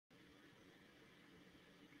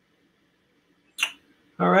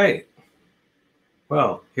All right.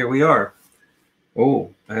 Well, here we are.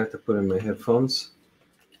 Oh, I have to put in my headphones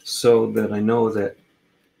so that I know that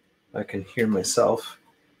I can hear myself.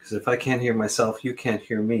 Because if I can't hear myself, you can't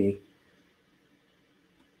hear me.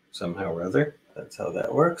 Somehow or other. That's how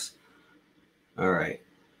that works. All right.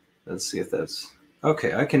 Let's see if that's...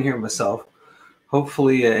 Okay, I can hear myself.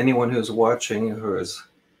 Hopefully anyone who's watching, who is,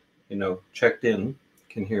 checked in,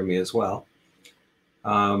 can hear me as well.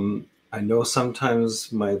 I know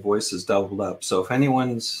sometimes my voice is doubled up, so if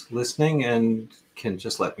anyone's listening and can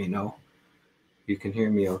just let me know you can hear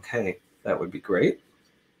me okay, that would be great.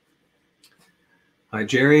 Hi,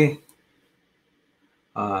 Jerry.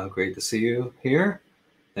 Great to see you here.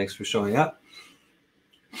 Thanks for showing up.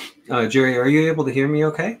 Jerry, are you able to hear me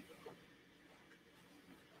okay?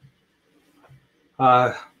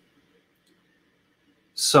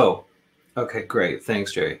 Okay, great.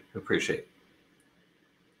 Thanks, Jerry. Appreciate it.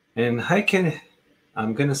 And hi, Ken.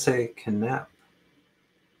 I'm going to say Kenap.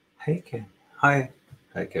 Hey, Ken. Hi,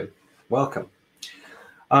 Ken. Welcome.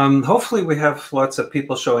 Hopefully we have lots of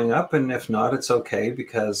people showing up, and if not, it's okay,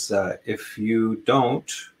 because if you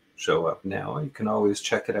don't show up now, you can always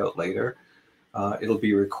check it out later. It'll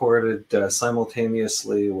be recorded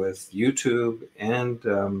simultaneously with YouTube and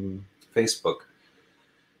Facebook.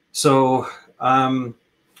 So,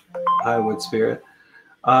 hi, Wood Spirit.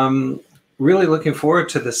 Really looking forward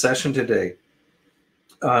to the session today.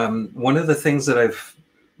 One of the things that I've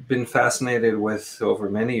been fascinated with over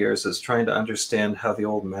many years is trying to understand how the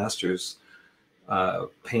old masters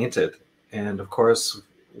painted. And of course,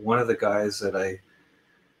 one of the guys that I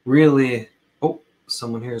really... Oh,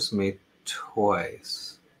 someone hears me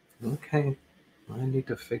twice. Okay, I need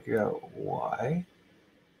to figure out why.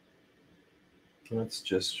 That's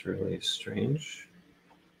just really strange.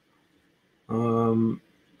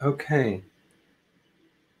 Okay.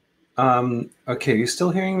 Okay, you still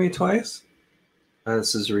hearing me twice?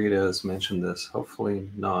 This is Rita has mentioned this. Hopefully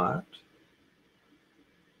not.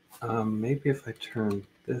 Maybe if I turn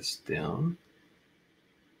this down.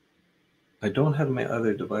 I don't have my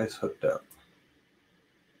other device hooked up,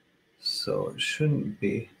 so it shouldn't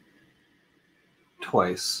be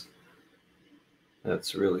twice.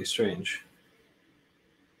 That's really strange.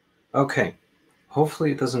 Okay,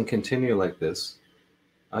 hopefully it doesn't continue like this.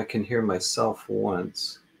 I can hear myself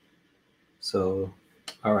once. So,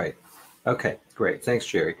 all right. Okay, great. Thanks,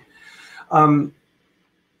 Jerry. So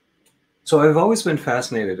I've always been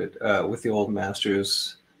fascinated with the old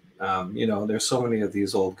masters. There's so many of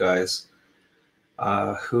these old guys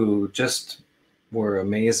who just were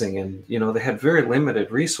amazing, and they had very limited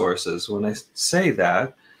resources. When I say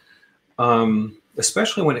that,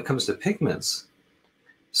 especially when it comes to pigments.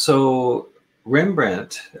 So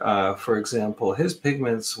Rembrandt, for example, his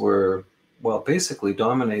pigments were, well, basically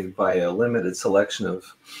dominated by a limited selection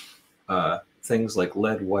of things like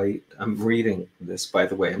lead white. I'm reading this, by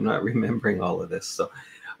the way. I'm not remembering all of this.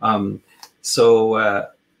 So,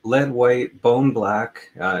 lead white, bone black,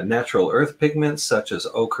 natural earth pigments such as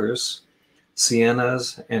ochres,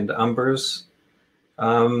 siennas, and umbers.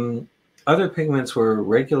 Other pigments were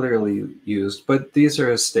regularly used, but these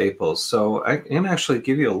are as staples. So I can actually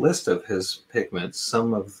give you a list of his pigments.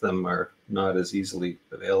 Some of them are not as easily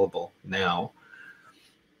available now.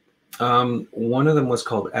 One of them was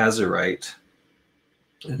called azurite.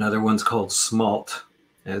 Another one's called smalt.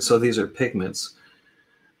 And so these are pigments.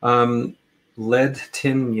 Lead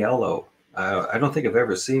tin yellow. I don't think I've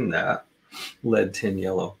ever seen that. Lead tin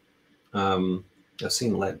yellow. I've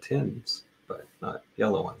seen lead tins, but not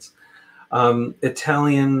yellow ones.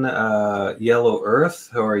 Italian yellow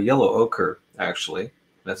earth, or yellow ochre, actually.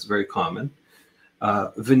 That's very common.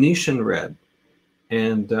 Venetian red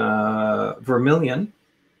and vermilion.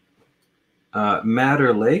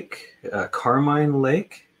 Madder Lake, Carmine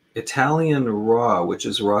Lake, Italian raw, which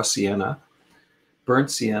is raw sienna,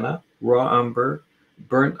 burnt sienna, raw umber,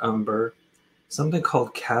 burnt umber, something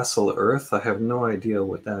called castle earth. I have no idea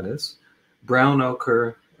what that is. Brown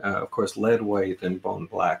ochre, of course, lead white, and bone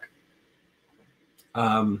black.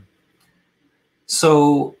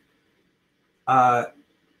 So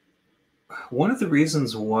one of the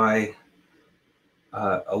reasons why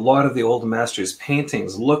a lot of the old masters'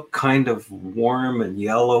 paintings look kind of warm and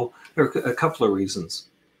yellow, there are a couple of reasons.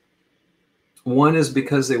 One is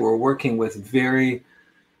because they were working with they're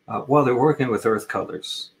working with earth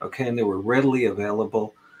colors, okay, and they were readily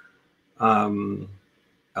available.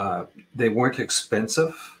 They weren't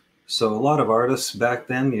expensive. So a lot of artists back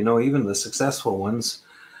then, even the successful ones,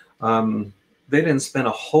 they didn't spend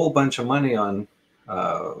a whole bunch of money on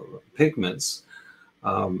pigments.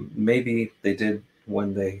 Maybe they did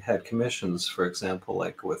when they had commissions, for example,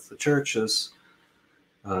 like with the churches.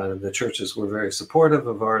 The churches were very supportive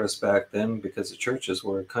of artists back then because the churches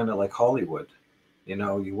were kind of like Hollywood. You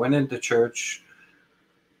know, you went into church,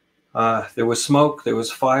 there was smoke, there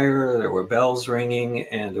was fire, there were bells ringing,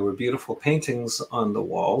 and there were beautiful paintings on the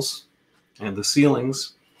walls and the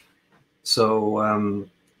ceilings. So,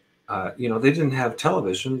 you know, they didn't have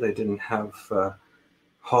television, they didn't have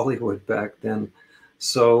Hollywood back then.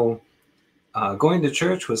 So, going to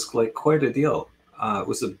church was like quite a deal. It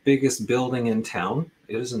was the biggest building in town.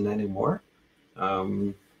 It isn't anymore.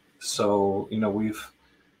 Um, so, you know, we've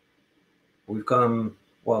come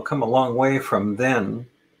a long way from then,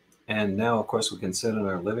 and now, of course, we can sit in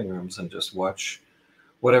our living rooms and just watch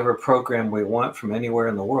whatever program we want from anywhere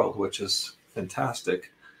in the world, which is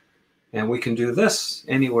fantastic. And we can do this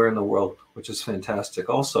anywhere in the world, which is fantastic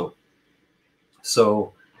also.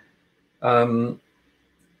 So,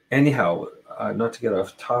 anyhow, not to get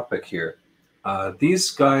off topic here,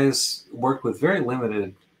 these guys worked with very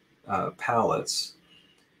limited palettes,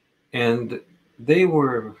 and they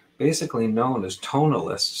were basically known as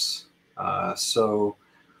tonalists. So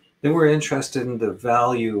they were interested in the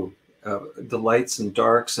value of the lights and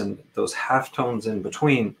darks and those halftones in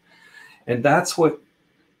between. And that's what,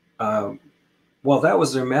 that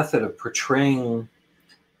was their method of portraying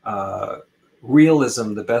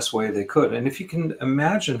realism the best way they could. And if you can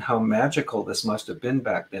imagine how magical this must have been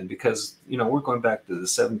back then, because, you know, we're going back to the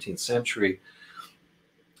 17th century,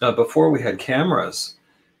 before we had cameras.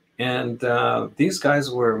 And these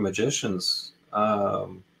guys were magicians.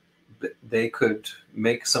 They could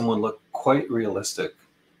make someone look quite realistic.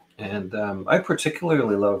 And I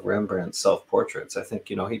particularly love Rembrandt's self-portraits. I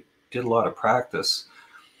think, you know, he did a lot of practice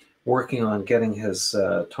working on getting his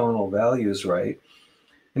tonal values right.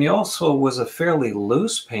 And he also was a fairly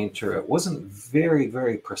loose painter. It wasn't very,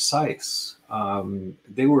 very precise.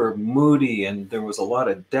 They were moody, and there was a lot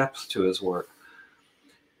of depth to his work.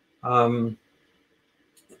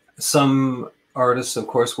 Some artists, of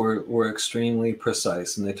course, were extremely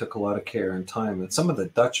precise, and they took a lot of care and time. And some of the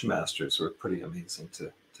Dutch masters were pretty amazing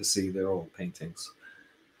to see their old paintings.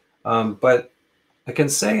 But I can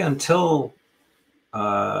say until,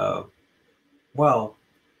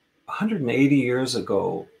 180 years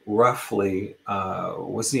ago, roughly,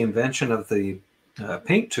 was the invention of the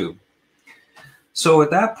paint tube. So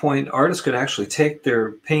at that point, artists could actually take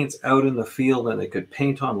their paints out in the field and they could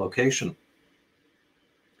paint on location.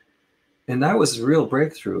 And that was a real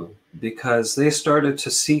breakthrough because they started to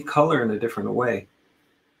see color in a different way.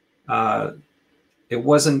 It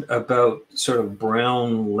wasn't about sort of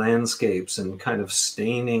brown landscapes and kind of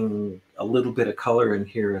staining a little bit of color in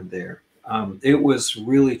here and there. It was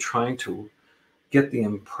really trying to get the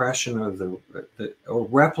impression of or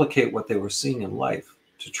replicate what they were seeing in life,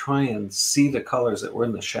 to try and see the colors that were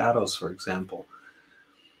in the shadows, for example.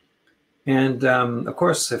 And of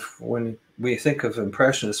course, when we think of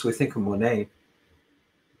Impressionists, we think of Monet,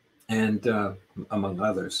 and among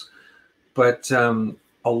others. But a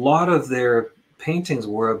lot of their paintings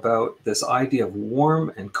were about this idea of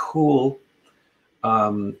warm and cool,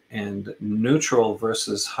 and neutral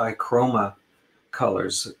versus high chroma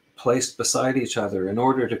colors placed beside each other in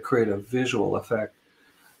order to create a visual effect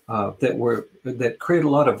that create a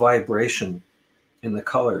lot of vibration in the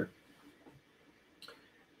color.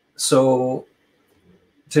 So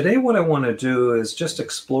today what I want to do is just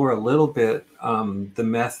explore a little bit the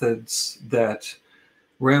methods that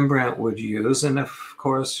Rembrandt would use. And of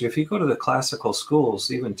course, if you go to the classical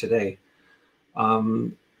schools, even today,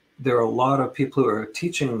 there are a lot of people who are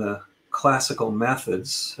teaching the classical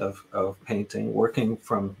methods of painting, working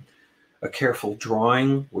from a careful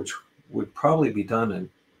drawing, which would probably be done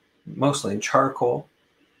mostly in charcoal,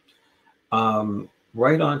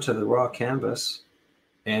 right onto the raw canvas,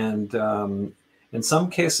 and in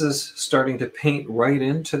some cases starting to paint right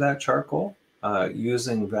into that charcoal,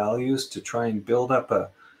 using values to try and build up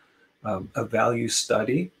a value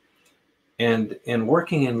study, and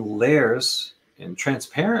working in layers, in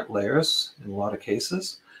transparent layers in a lot of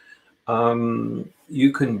cases.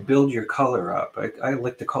 You can build your color up. I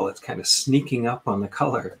like to call it kind of sneaking up on the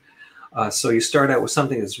color. So you start out with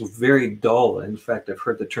something that's very dull. In fact, I've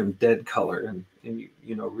heard the term dead color, and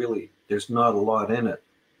you know, really, there's not a lot in it.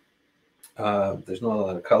 There's not a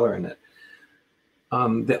lot of color in it.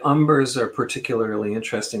 The umbers are particularly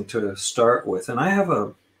interesting to start with. And I have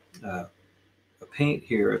a paint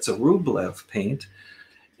here. It's a Rublev paint,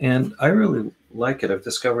 and I really like it. I've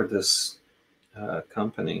discovered this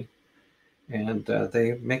company, and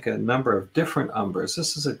they make a number of different umbers.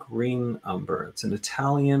 This is a green umber. It's an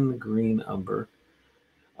Italian green umber.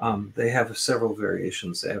 They have several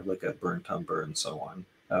variations. They have like a burnt umber and so on.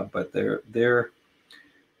 But they're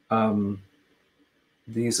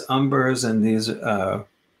these umbers and these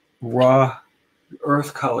raw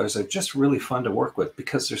earth colors are just really fun to work with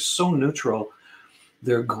because they're so neutral.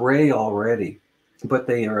 They're gray already, but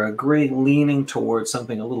they are a gray leaning towards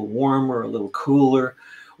something a little warmer, a little cooler,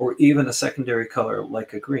 or even a secondary color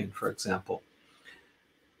like a green, for example.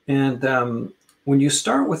 And when you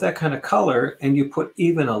start with that kind of color and you put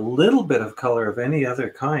even a little bit of color of any other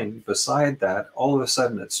kind beside that, all of a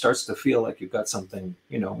sudden it starts to feel like you've got something,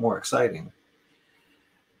 more exciting.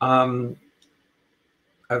 I've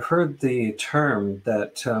heard the term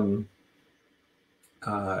that,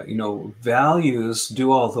 values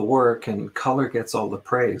do all the work and color gets all the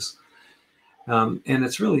praise. And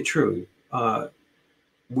it's really true.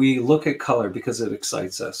 We look at color because it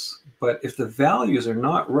excites us. But if the values are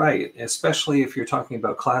not right, especially if you're talking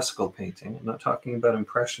about classical painting, I'm not talking about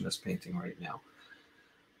impressionist painting right now.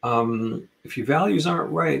 If your values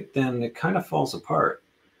aren't right, then it kind of falls apart.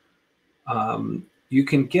 You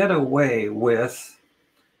can get away with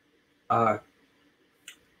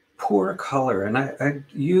poor color. And I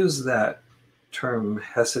use that term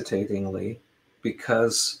hesitatingly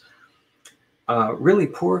because really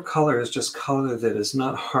poor color is just color that is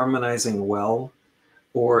not harmonizing well,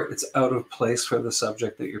 or it's out of place for the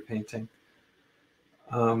subject that you're painting.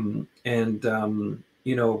 Poor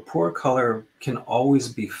color can always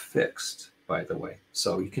be fixed, by the way.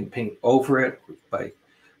 So you can paint over it by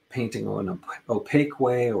painting in an opaque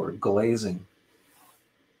way or glazing.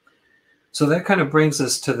 So that kind of brings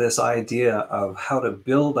us to this idea of how to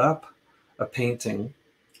build up a painting,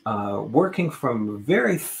 working from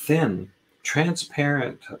very thin,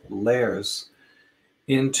 transparent layers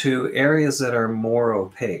into areas that are more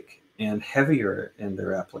opaque and heavier in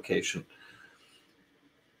their application.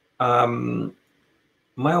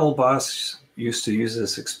 My old boss used to use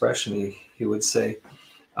this expression. He would say,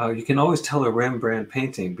 you can always tell a Rembrandt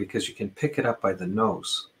painting because you can pick it up by the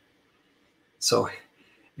nose. So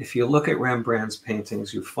if you look at Rembrandt's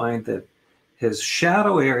paintings, you find that his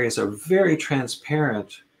shadow areas are very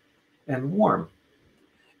transparent and warm.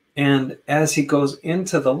 And as he goes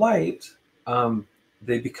into the light,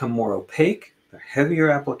 they become more opaque, they're heavier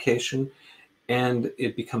application, and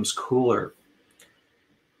it becomes cooler.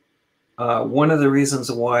 One of the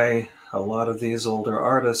reasons why a lot of these older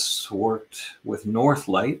artists worked with north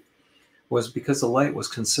light was because the light was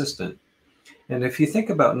consistent. And if you think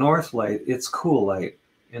about north light, it's cool light.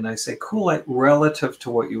 And I say cool light relative to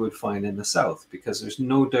what you would find in the south, because there's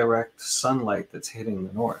no direct sunlight that's hitting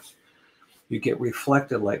the north. You get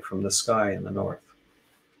reflected light from the sky in the north.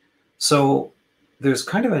 So there's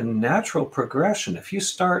kind of a natural progression. If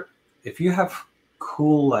you have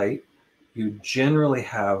cool light, you generally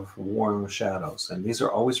have warm shadows, and these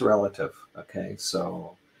are always relative. Okay,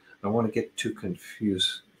 so I don't want to get too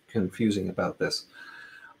confusing about this.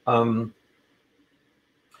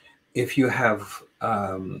 If you have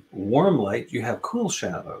warm light, you have cool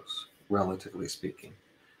shadows, relatively speaking.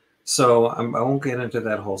 So I won't get into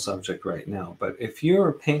that whole subject right now, but if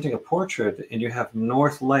you're painting a portrait and you have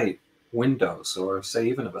north light windows, or say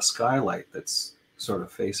even of a skylight that's sort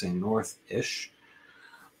of facing north-ish,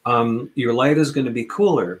 your light is going to be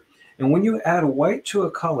cooler. And when you add white to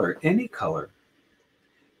a color, any color,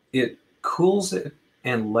 it cools it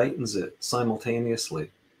and lightens it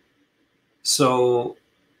simultaneously. So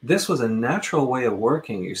this was a natural way of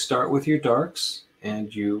working. You start with your darks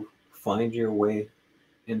and you find your way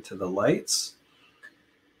into the lights.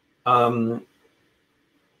 John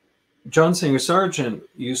Singer Sargent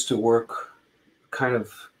used to work kind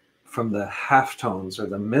of from the halftones or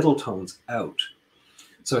the middle tones out.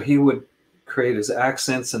 So he would create his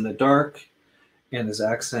accents in the dark and his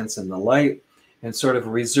accents in the light and sort of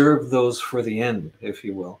reserve those for the end, if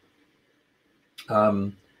you will.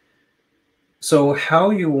 So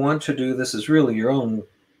how you want to do this is really your own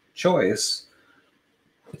choice.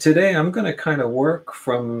 Today, I'm going to kind of work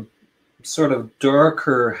from sort of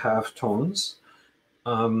darker halftones,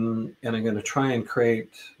 and I'm going to try and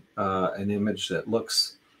create an image that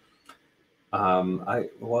looks, it's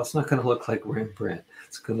not going to look like Rembrandt.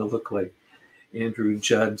 It's going to look like Andrew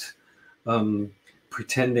Judd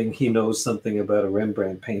pretending he knows something about a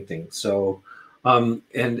Rembrandt painting. So,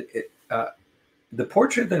 the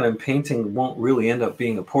portrait that I'm painting won't really end up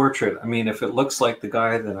being a portrait. I mean, if it looks like the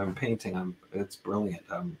guy that I'm painting, it's brilliant.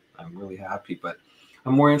 I'm really happy, but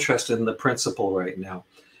I'm more interested in the principle right now.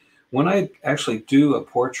 When I actually do a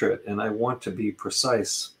portrait and I want to be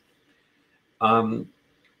precise, I'll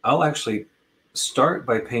actually start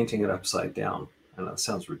by painting it upside down. I know it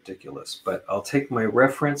sounds ridiculous, but I'll take my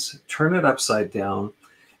reference, turn it upside down,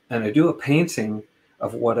 and I do a painting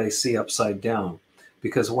of what I see upside down.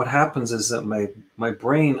 because what happens is that my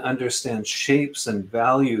brain understands shapes and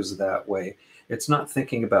values that way. It's not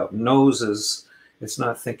thinking about noses. It's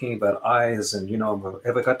not thinking about eyes and,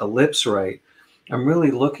 have I got the lips right? I'm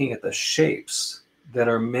really looking at the shapes that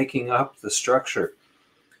are making up the structure.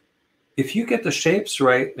 If you get the shapes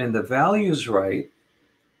right and the values right,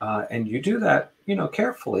 and you do that,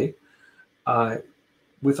 carefully,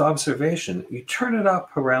 with observation, you turn it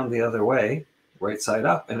up around the other way, right side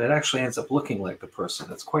up, and it actually ends up looking like the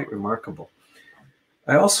person. It's quite remarkable.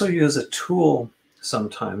 I also use a tool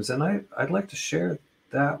sometimes, and I'd like to share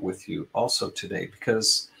that with you also today,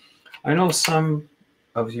 because I know some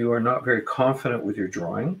of you are not very confident with your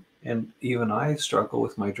drawing, and even I struggle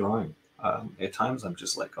with my drawing. At times I'm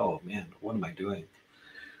just like, oh man, what am I doing?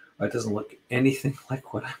 It doesn't look anything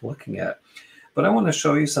like what I'm looking at. But I want to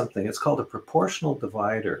show you something. It's called a proportional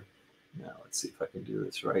divider. Now, let's see if I can do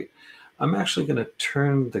this right. I'm actually going to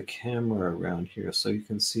turn the camera around here so you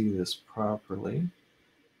can see this properly.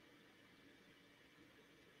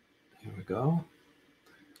 Here we go.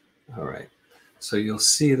 All right. So you'll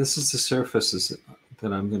see this is the surfaces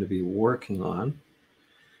that I'm going to be working on.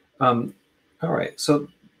 All right. So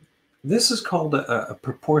this is called a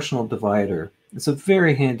proportional divider. It's a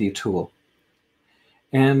very handy tool.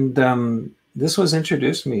 And this was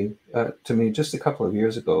introduced to me just a couple of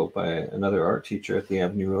years ago by another art teacher at the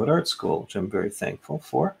Avenue Road Art School, which I'm very thankful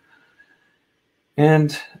for.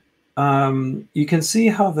 And you can see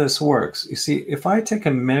how this works. You see, if I take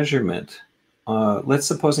a measurement, let's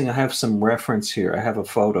supposing I have some reference here. I have a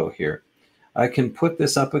photo here. I can put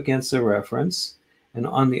this up against a reference. And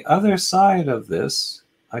on the other side of this,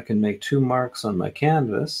 I can make 2 marks on my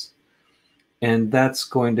canvas. And that's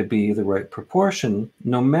going to be the right proportion,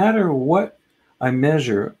 no matter what I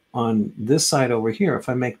measure on this side over here. If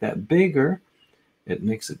I make that bigger, it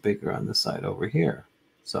makes it bigger on the side over here.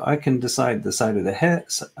 So I can decide the side of the head,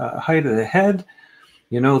 height of the head,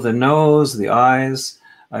 the nose, the eyes.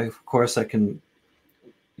 Of course, I can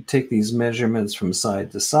take these measurements from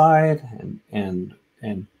side to side and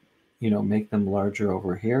make them larger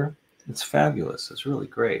over here. It's fabulous. It's really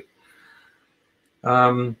great.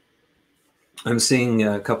 I'm seeing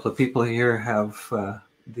a couple of people here have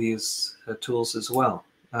these tools as well.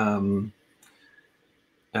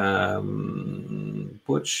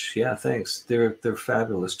 Butch, yeah, thanks. They're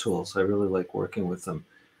fabulous tools. I really like working with them.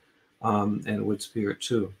 And Wood Spirit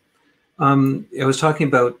too. I was talking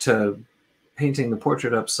about painting the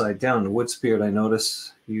portrait upside down. Wood Spirit, I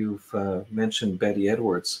notice you've mentioned Betty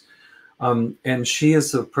Edwards. And she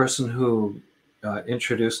is the person who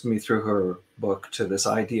introduced me through her book to this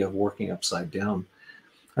idea of working upside down.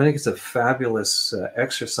 I think it's a fabulous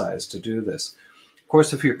exercise to do this. Of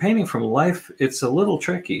course, if you're painting from life, it's a little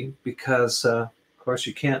tricky because, of course,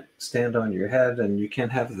 you can't stand on your head and you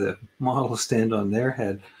can't have the model stand on their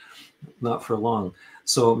head, not for long.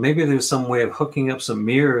 So maybe there's some way of hooking up some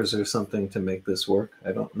mirrors or something to make this work.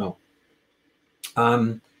 I don't know.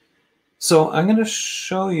 So I'm going to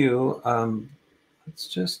show you, let's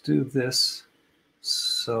just do this.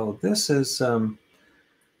 So this is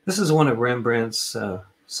one of Rembrandt's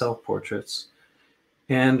self-portraits.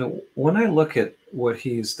 And when I look at what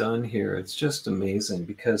he's done here, it's just amazing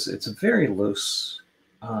because it's very loose.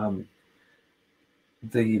 The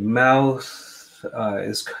mouth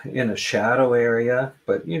is in a shadow area,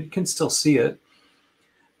 but you can still see it.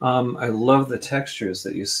 I love the textures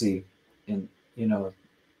that you see in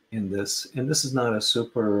this. And this is not a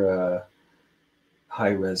super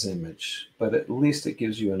high-res image, but at least it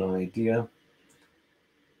gives you an idea.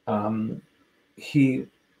 He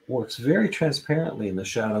works very transparently in the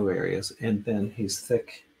shadow areas, and then he's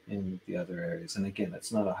thick in the other areas. And again,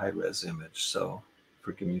 it's not a high-res image, so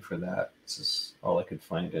forgive me for that. This is all I could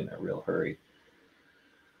find in a real hurry.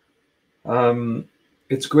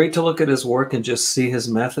 It's great to look at his work and just see his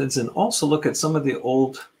methods, and also look at some of the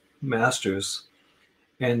old masters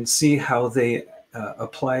and see how they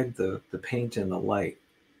applied the paint and the light.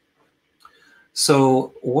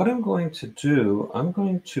 So what I'm going to do, I'm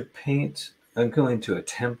going to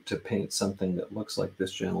attempt to paint something that looks like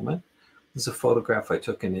this gentleman. This is a photograph I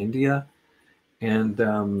took in India,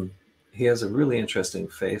 and he has a really interesting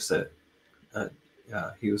face.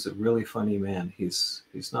 He was a really funny man. He's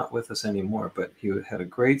not with us anymore, but he had a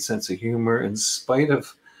great sense of humor in spite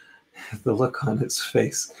of the look on his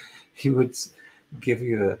face. He would give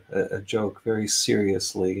you a joke very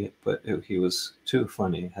seriously, but he was too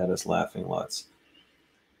funny, had us laughing lots.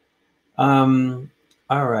 All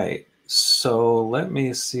right, so let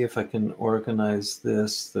me see if I can organize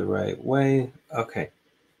this the right way. Okay,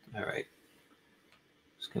 all right.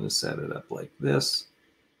 Just going to set it up like this.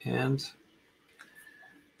 And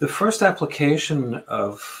the first application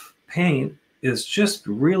of paint is just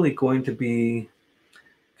really going to be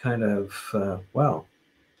kind of, well,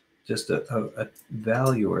 just a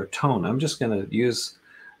value or a tone. I'm just going to use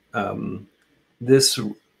this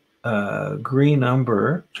green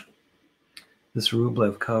umber, this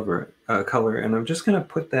Rublev color, and I'm just going to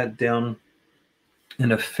put that down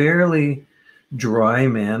in a fairly dry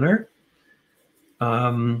manner.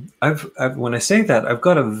 When I say that, I've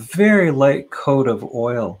got a very light coat of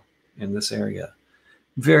oil in this area,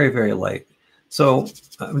 very, very light. So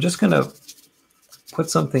I'm just going to put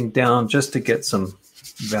something down just to get some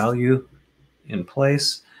value in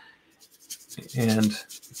place. And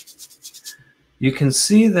you can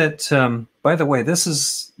see that, by the way, this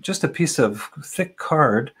is just a piece of thick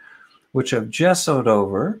card, which I've gessoed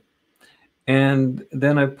over. And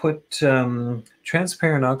then I put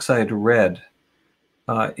transparent oxide red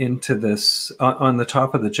into this on the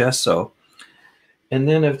top of the gesso. And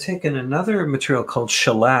then I've taken another material called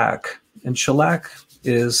shellac. And shellac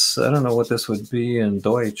is, I don't know what this would be in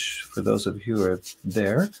Deutsch for those of you who are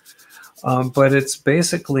there, but it's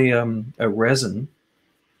basically a resin.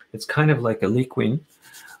 It's kind of like a liquin.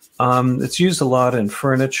 It's used a lot in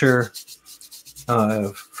furniture,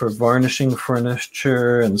 for varnishing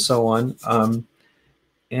furniture and so on.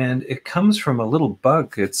 And it comes from a little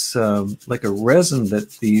bug. It's like a resin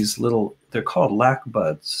that these little, they're called lac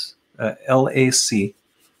buds, L-A-C,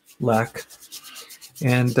 lac.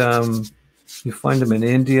 And you find them in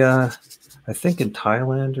India, I think in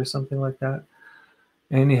Thailand or something like that.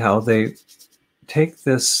 Anyhow, they take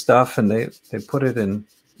this stuff and they put it in,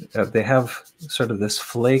 they have sort of this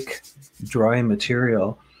flake dry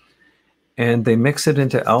material, and they mix it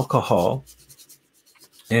into alcohol,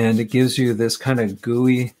 and it gives you this kind of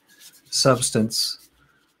gooey substance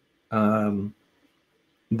that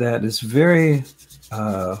is very,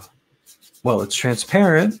 well, it's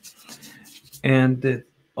transparent, and it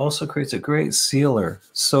also creates a great sealer.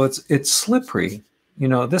 So it's slippery. You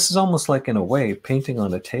know, this is almost like, in a way, painting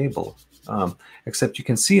on a table, except you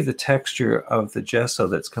can see the texture of the gesso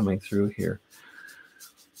that's coming through here.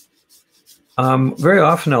 Very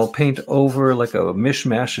often I'll paint over like a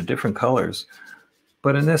mishmash of different colors.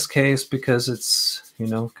 But in this case, because it's, you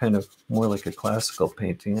know, kind of more like a classical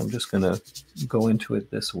painting, I'm just going to go into it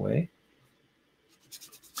this way.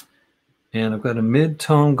 And I've got a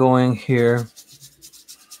mid-tone going here.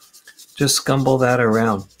 Just scumble that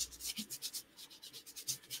around.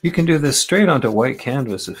 You can do this straight onto white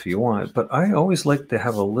canvas if you want, but I always like to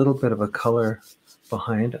have a little bit of a color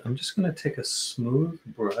behind. I'm just going to take a smooth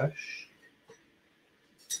brush,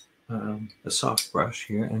 a soft brush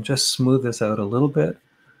here, and just smooth this out a little bit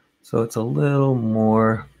so it's a little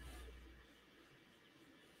more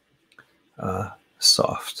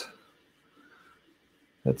soft.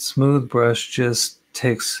 That smooth brush just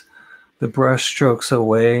takes the brush strokes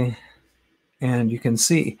away, and you can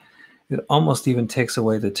see it almost even takes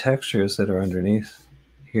away the textures that are underneath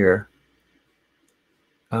here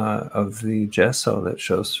of the gesso that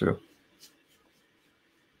shows through.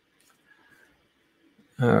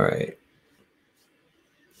 All right.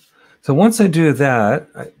 So once I do that,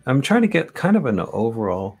 I'm trying to get kind of an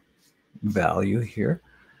overall value here.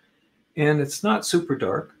 And it's not super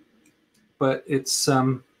dark, but it's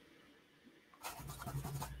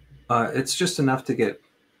just enough to get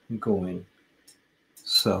going.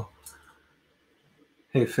 So,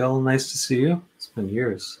 hey, Phil, nice to see you. It's been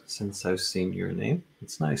years since I've seen your name.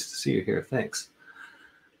 It's nice to see you here. Thanks.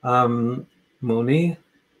 Moni,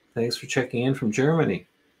 thanks for checking in from Germany.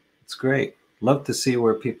 It's great. Love to see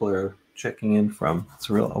where people are checking in from. It's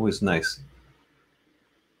always nice.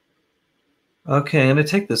 Okay, I'm going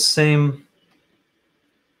to take the same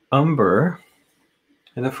umber.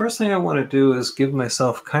 And the first thing I want to do is give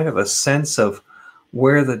myself kind of a sense of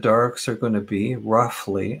where the darks are going to be,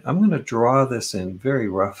 roughly. I'm going to draw this in very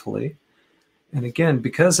roughly. And again,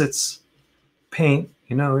 because it's paint,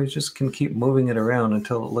 you know, you just can keep moving it around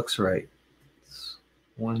until it looks right. It's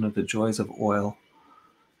one of the joys of oil.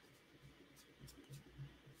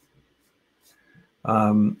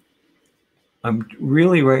 I'm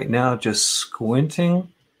really right now just squinting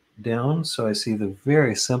down so I see the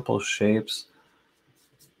very simple shapes.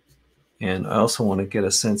 And I also want to get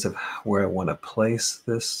a sense of where I want to place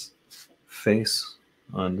this face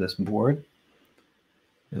on this board.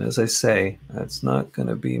 And as I say, that's not going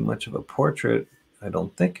to be much of a portrait. I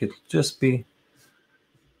don't think. It'll just be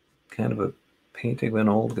kind of a painting of an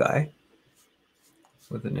old guy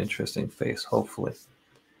with an interesting face, hopefully.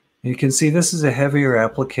 You can see this is a heavier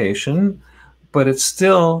application, but it's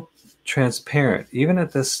still transparent. Even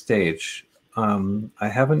at this stage, I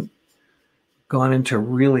haven't gone into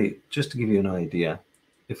really, just to give you an idea,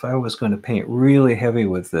 if I was going to paint really heavy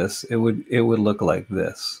with this, it would look like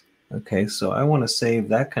this. Okay, so I want to save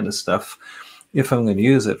that kind of stuff if I'm going to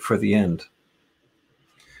use it for the end.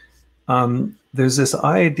 There's this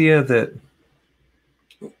idea that,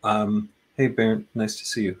 hey Baron, nice to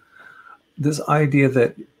see you. This idea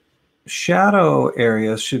that shadow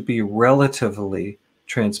areas should be relatively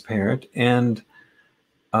transparent and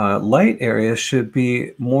light areas should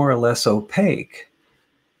be more or less opaque.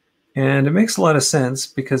 And it makes a lot of sense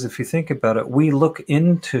because if you think about it, we look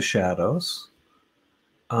into shadows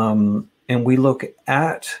and we look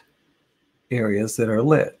at areas that are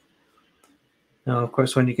lit. Now, of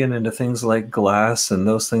course, when you get into things like glass and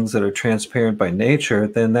those things that are transparent by nature,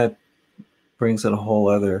 then that brings in a whole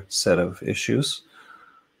other set of issues.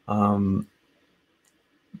 But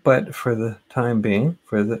for the time being,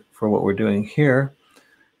 for what we're doing here,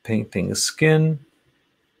 painting skin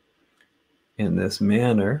in this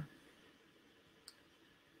manner,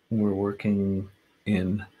 we're working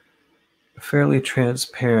in fairly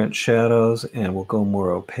transparent shadows and we'll go more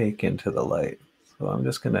opaque into the light. So I'm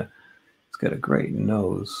just gonna, it's got a great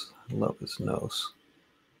nose. I love this nose.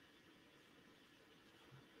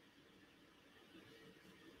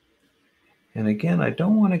 And again, I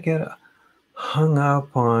don't want to get hung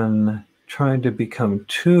up on trying to become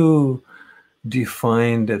too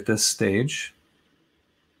defined at this stage.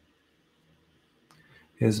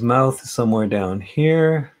 His mouth is somewhere down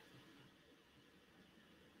here.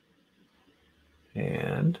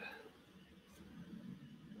 And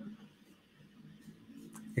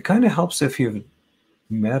it kind of helps if you've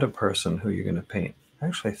met a person who you're going to paint.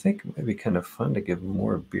 Actually, I think it might be kind of fun to give him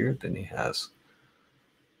more beard than he has.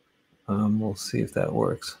 We'll see if that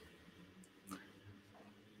works.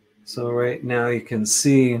 So right now you can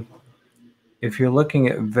see, if you're looking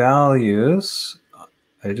at values,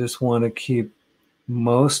 I just want to keep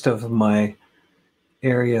most of my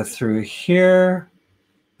area through here,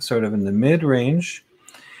 sort of in the mid-range.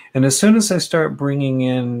 And as soon as I start bringing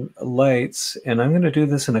in lights, and I'm going to do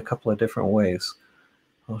this in a couple of different ways,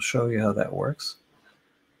 I'll show you how that works.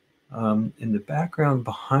 In the background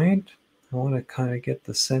behind, I want to kind of get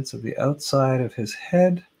the sense of the outside of his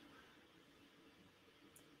head.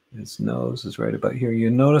 His nose is right about here. You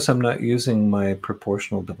notice I'm not using my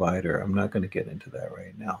proportional divider. I'm not going to get into that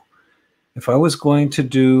right now. If I was going to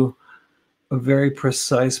do a very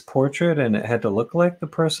precise portrait and it had to look like the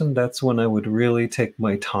person, that's when I would really take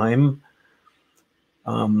my time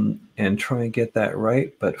and try and get that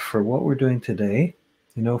right. But for what we're doing today,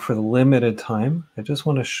 you know, for the limited time, I just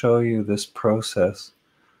want to show you this process,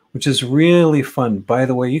 which is really fun. By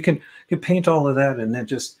the way, you can paint all of that and then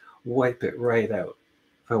just wipe it right out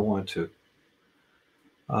if I want to.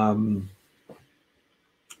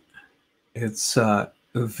 It's a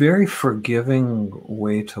very forgiving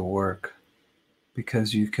way to work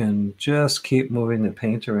because you can just keep moving the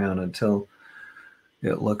paint around until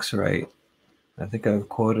it looks right. I think I've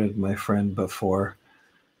quoted my friend before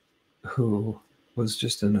who was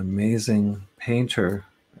just an amazing painter,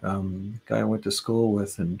 guy I went to school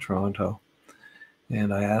with in Toronto.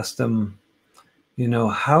 And I asked him, you know,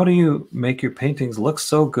 how do you make your paintings look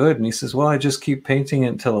so good? And he says, well, I just keep painting it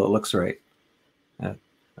until it looks right. I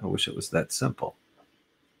wish it was that simple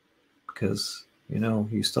because, you know,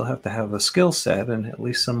 you still have to have a skill set and at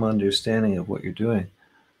least some understanding of what you're doing.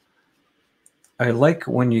 I like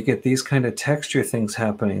when you get these kind of texture things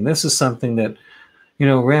happening. This is something that, you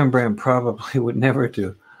know, Rembrandt probably would never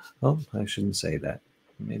do. Well, I shouldn't say that.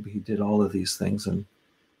 Maybe he did all of these things and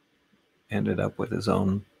ended up with his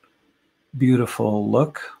own beautiful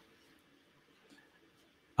look.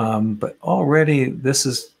 But already this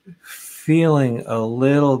is feeling a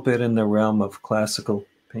little bit in the realm of classical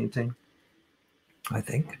painting, I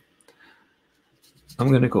think. I'm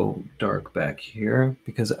going to go dark back here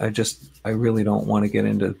because I really don't want to get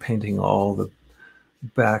into painting all the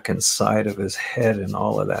back and side of his head and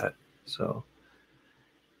all of that. So,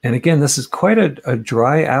 and again, this is quite a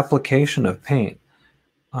dry application of paint.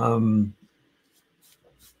 I'm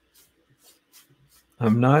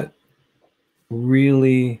not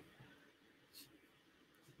really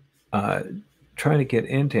trying to get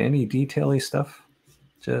into any detail-y stuff,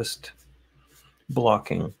 just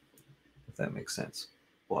blocking, if that makes sense,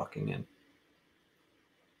 blocking in.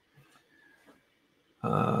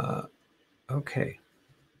 Okay,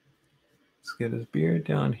 let's get his beard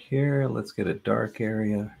down here. Let's get a dark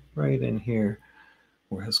area right in here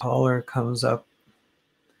where his collar comes up.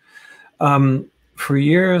 For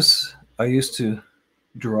years, I used to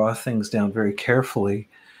draw things down very carefully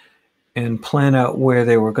and plan out where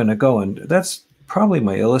they were going to go. And that's probably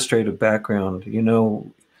my illustrative background. You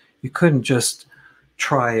know, you couldn't just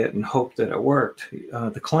try it and hope that it worked.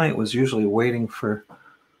 The client was usually waiting for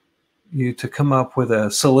you to come up with a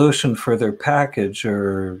solution for their package,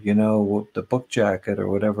 or, you know, the book jacket or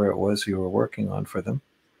whatever it was you were working on for them.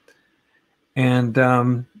 And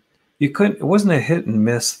you couldn't, it wasn't a hit and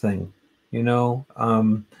miss thing, you know.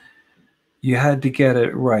 You had to get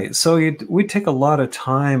it right. So we'd take a lot of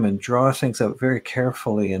time and draw things out very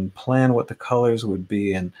carefully and plan what the colors would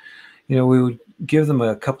be. And, you know, we would give them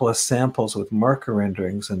a couple of samples with marker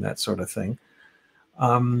renderings and that sort of thing,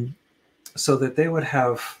 so that they would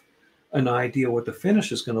have an idea what the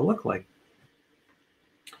finish is going to look like.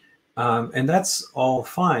 And that's all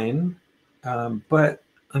fine, but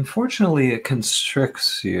unfortunately it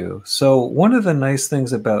constricts you. So one of the nice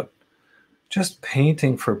things about just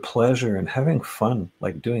painting for pleasure and having fun,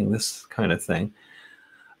 like doing this kind of thing,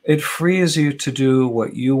 it frees you to do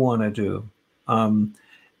what you want to do.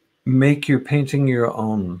 Make your painting your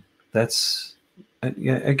own. That's,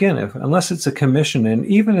 again, unless it's a commission, and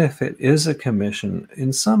even if it is a commission,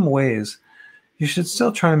 in some ways, you should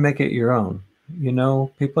still try and make it your own. You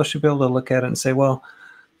know, people should be able to look at it and say, well,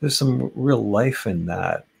 there's some real life in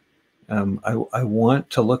that. I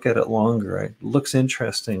want to look at it longer. It looks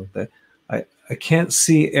interesting. I can't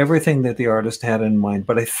see everything that the artist had in mind,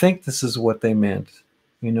 but I think this is what they meant.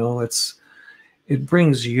 You know, it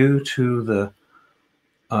brings you to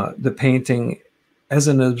the painting as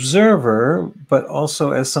an observer, but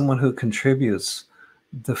also as someone who contributes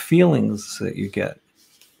the feelings that you get.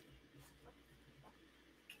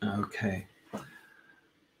 Okay.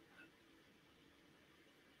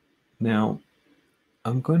 Now,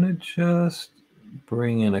 I'm going to just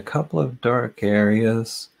bring in a couple of dark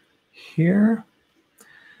areas here.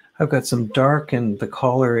 I've got some dark in the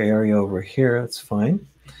collar area over here. That's fine.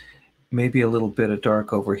 Maybe a little bit of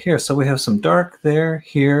dark over here. So we have some dark there,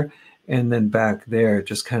 here, and then back there. It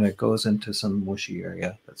just kind of goes into some mushy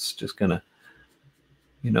area. That's just going to,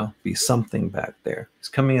 you know, be something back there. It's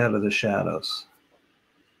coming out of the shadows.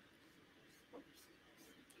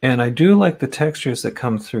 And I do like the textures that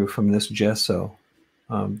come through from this gesso.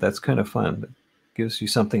 That's kind of fun. It gives you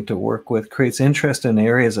something to work with, creates interest in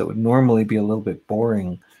areas that would normally be a little bit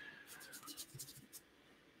boring.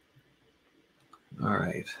 All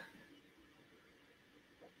right.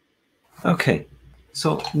 Okay,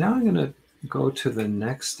 so now I'm going to go to the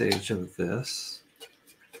next stage of this.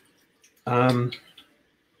 I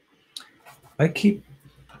keep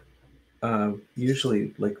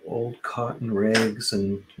usually like old cotton rags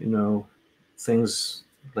and, you know, things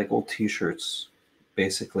like old t-shirts,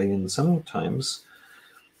 basically. And sometimes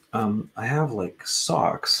I have like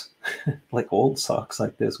socks, like old socks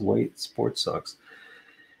like this, white sports socks.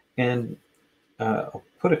 And I'll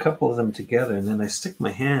put a couple of them together, and then I stick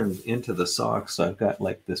my hand into the socks. So I've got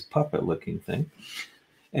like this puppet looking thing.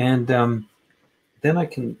 And then I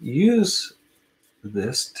can use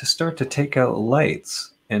this to start to take out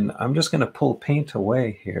lights. And I'm just going to pull paint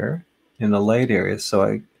away here in the light area.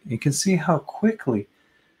 So you can see how quickly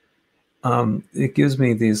it gives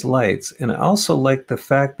me these lights. And I also like the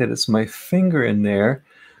fact that it's my finger in there,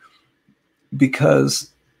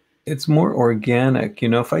 because it's more organic. You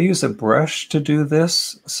know, if I use a brush to do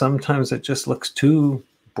this, sometimes it just looks too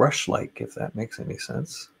brush-like, if that makes any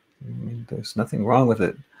sense. I mean, there's nothing wrong with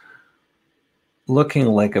it looking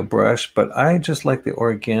like a brush, but I just like the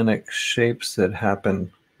organic shapes that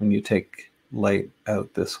happen when you take light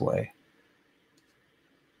out this way.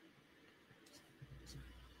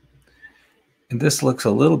 And this looks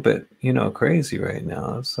a little bit, you know, crazy right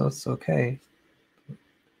now, so it's okay.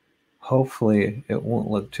 Hopefully it won't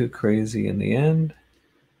look too crazy in the end.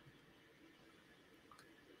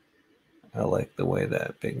 I like the way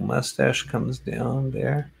that big mustache comes down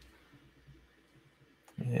there.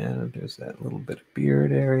 And there's that little bit of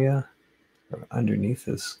beard area underneath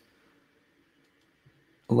his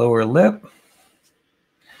lower lip.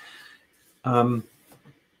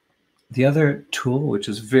 The other tool, which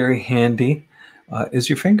is very handy, is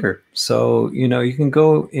your finger. So, you know, you can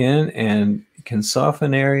go in and you can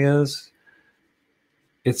soften areas.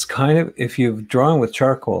 It's kind of, if you've drawn with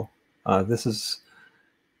charcoal, this is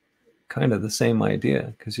kind of the same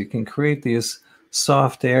idea, because you can create these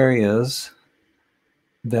soft areas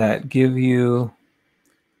that give you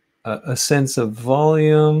a sense of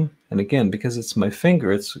volume. And again, because it's my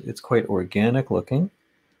finger, it's quite organic looking.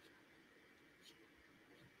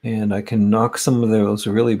 And I can knock some of those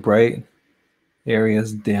really bright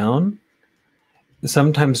areas down.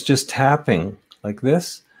 Sometimes just tapping like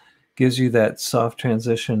this gives you that soft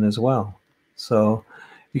transition as well. So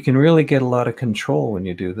you can really get a lot of control when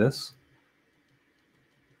you do this.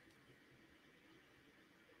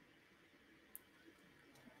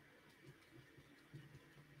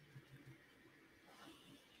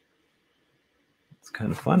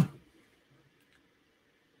 kind of fun.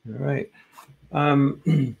 All right.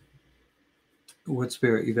 What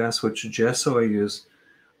spirit? You've asked which gesso I use.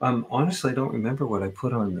 Honestly, I don't remember what I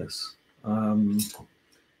put on this.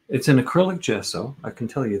 It's an acrylic gesso, I can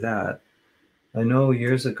tell you that. I know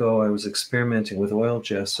years ago I was experimenting with oil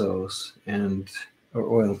gessos or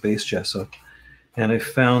oil-based gesso, and I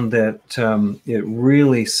found that it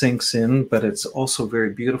really sinks in, but it's also very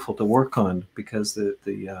beautiful to work on because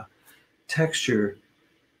the texture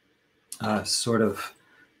sort of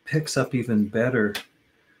picks up even better.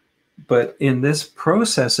 But in this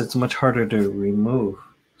process, it's much harder to remove.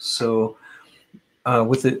 So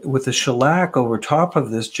with the shellac over top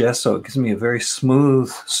of this gesso, it gives me a very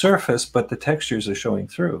smooth surface, but the textures are showing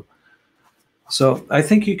through. So I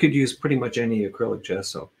think you could use pretty much any acrylic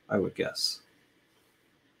gesso, I would guess.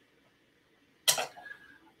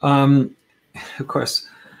 Of course,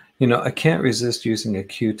 you know, I can't resist using a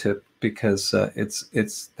Q-tip because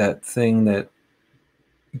it's that thing that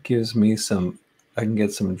gives me some, I can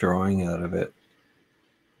get some drawing out of it.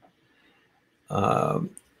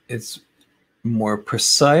 It's more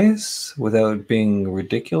precise without being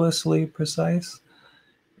ridiculously precise.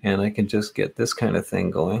 And I can just get this kind of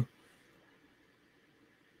thing going.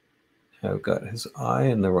 I've got his eye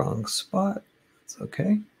in the wrong spot. It's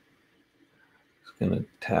okay. Just going to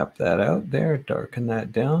tap that out there, darken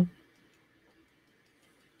that down.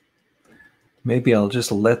 Maybe I'll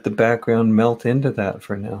just let the background melt into that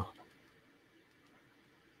for now.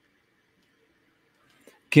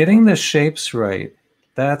 Getting the shapes right,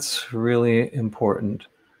 that's really important.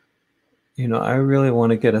 You know, I really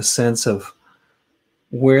want to get a sense of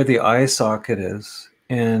where the eye socket is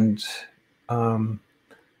and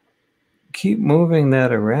keep moving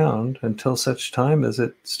that around until such time as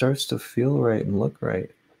it starts to feel right and look right.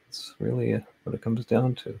 It's really what it comes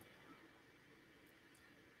down to.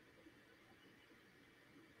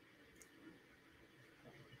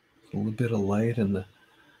 A little bit of light in the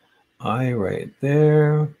eye right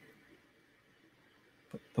there.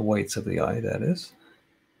 The whites of the eye, that is.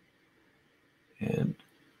 And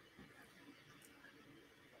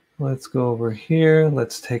let's go over here.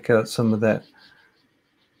 Let's take out some of that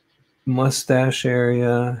mustache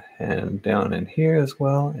area and down in here as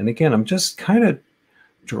well. And again, I'm just kind of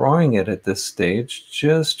drawing it at this stage,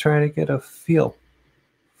 just trying to get a feel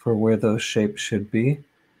for where those shapes should be.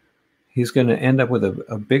 He's going to end up with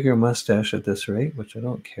a bigger mustache at this rate, which I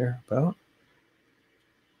don't care about.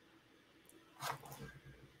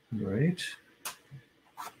 Right.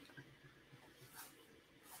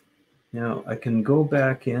 Now I can go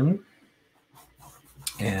back in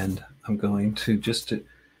and I'm going to just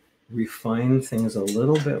refine things a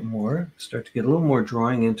little bit more, start to get a little more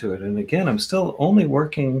drawing into it. And again, I'm still only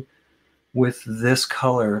working with this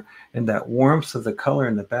color and that warmth of the color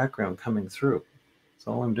in the background coming through. That's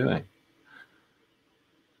all I'm doing.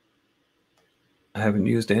 I haven't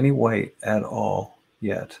used any white at all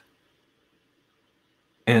yet.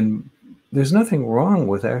 And there's nothing wrong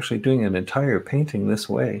with actually doing an entire painting this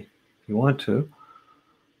way if you want to.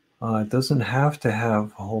 It doesn't have to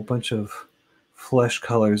have a whole bunch of flesh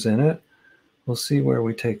colors in it. We'll see where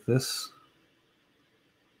we take this.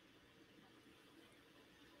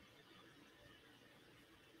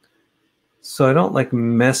 So I don't like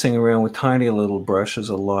messing around with tiny little brushes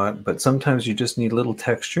a lot, but sometimes you just need little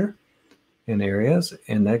texture in areas,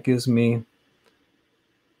 and that gives me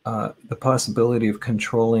the possibility of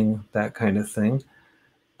controlling that kind of thing.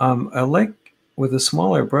 I like, with a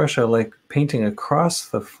smaller brush, I like painting across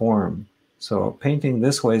the form. So painting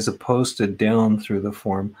this way as opposed to down through the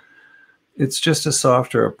form. It's just a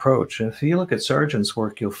softer approach. And if you look at Sargent's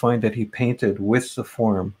work, you'll find that he painted with the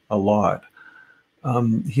form a lot.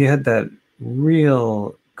 He had that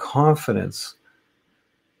real confidence.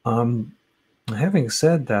 Having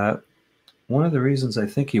said that, one of the reasons I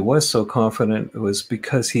think he was so confident was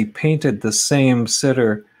because he painted the same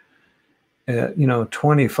sitter,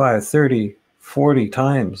 25, 30, 40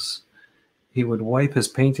 times. He would wipe his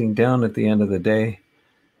painting down at the end of the day.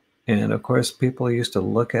 And of course, people used to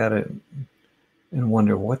look at it and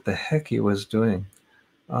wonder what the heck he was doing.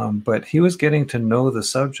 But he was getting to know the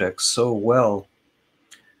subject so well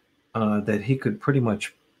that he could pretty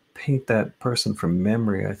much paint that person from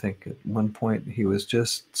memory. I think at one point he was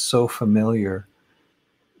just so familiar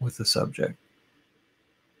with the subject.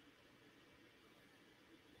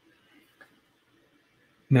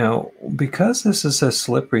 Now, because this is a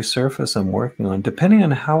slippery surface I'm working on, depending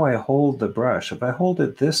on how I hold the brush, if I hold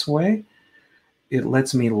it this way, it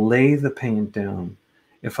lets me lay the paint down.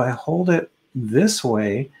 If I hold it this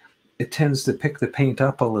way, it tends to pick the paint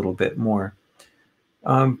up a little bit more.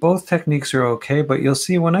 Both techniques are okay, but you'll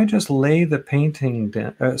see when I just lay the painting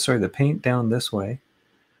down, the paint down this way,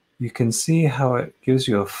 you can see how it gives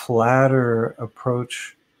you a flatter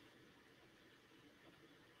approach,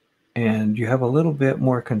 and you have a little bit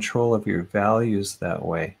more control of your values that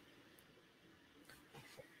way.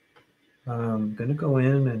 I'm going to go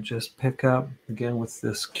in and just pick up, again with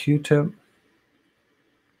this Q-tip,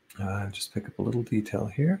 just pick up a little detail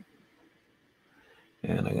here.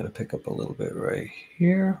 And I'm going to pick up a little bit right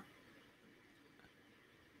here.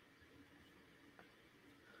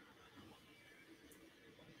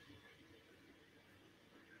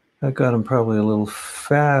 I got him probably a little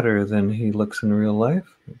fatter than he looks in real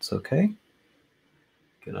life. It's okay. You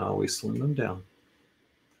can always slim him down.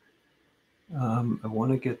 I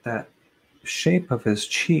want to get that shape of his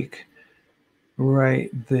cheek right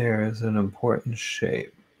there is an important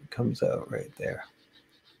shape. It comes out right there.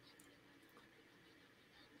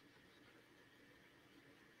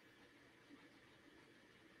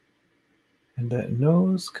 And that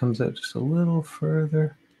nose comes out just a little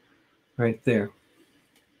further right there.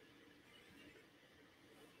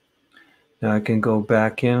 Now I can go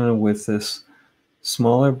back in with this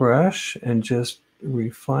smaller brush and just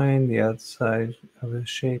refine the outside of his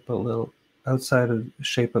shape a little, outside of the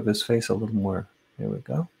shape of his face a little more. There we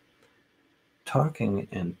go. Talking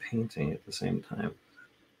and painting at the same time.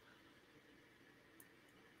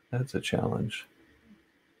 That's a challenge.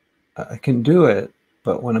 I can do it,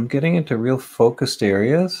 but when I'm getting into real focused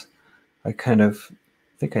areas, I kind of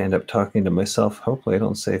think I end up talking to myself. Hopefully I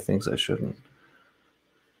don't say things I shouldn't.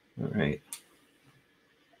 All right.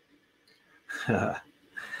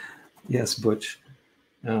 Yes, Butch.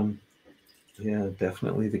 Yeah,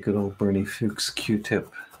 definitely the good old Bernie Fuchs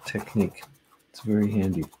Q-tip technique. It's very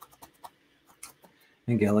handy.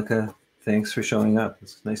 Angelica, thanks for showing up.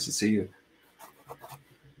 It's nice to see you.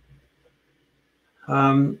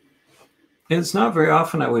 It's not very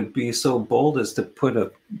often I would be so bold as to put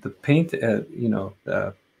the paint,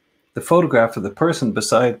 the photograph of the person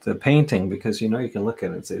beside the painting, because you can look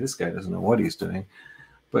at it and say, this guy doesn't know what he's doing.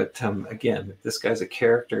 But again, if this guy's a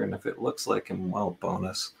character, and if it looks like him, well,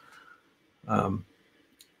 bonus. All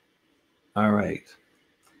right.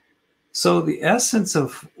 So the essence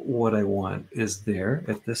of what I want is there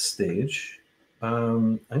at this stage.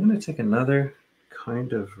 I'm going to take another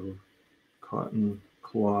kind of cotton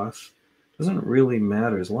cloth. Doesn't really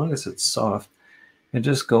matter as long as it's soft. And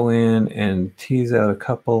just go in and tease out a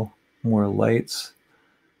couple more lights.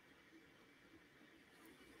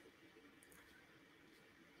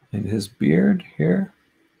 And his beard here.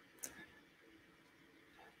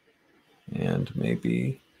 And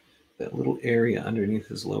maybe that little area underneath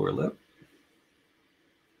his lower lip.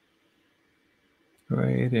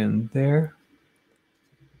 Right in there.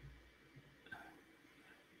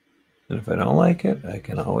 And if I don't like it, I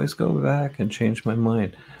can always go back and change my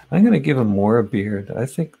mind. I'm going to give him more a beard. I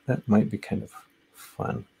think that might be kind of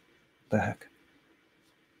fun. What the heck?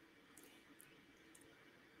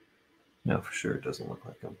 No, for sure it doesn't look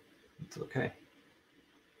like him. It's okay.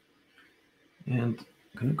 And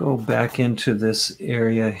I'm going to go back into this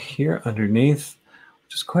area here underneath,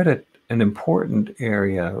 which is quite an important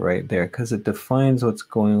area right there, because it defines what's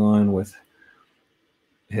going on with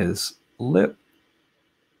his lip.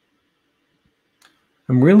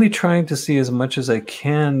 I'm really trying to see as much as I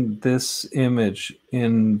can this image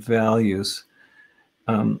in values,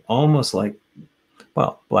 almost like,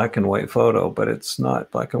 well, black and white photo, but it's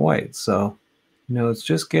not black and white. So, it's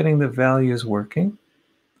just getting the values working.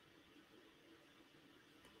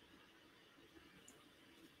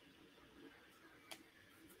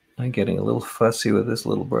 I'm getting a little fussy with this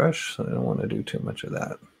little brush, so I don't want to do too much of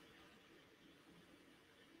that.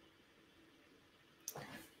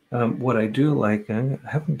 What I do like, I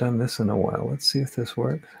haven't done this in a while. Let's see if this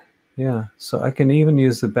works. Yeah, so I can even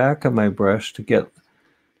use the back of my brush to get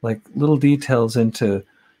like little details into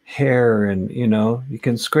hair, and you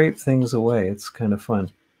can scrape things away. It's kind of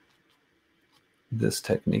fun. This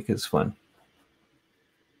technique is fun.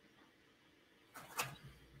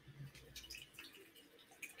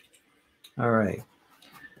 All right.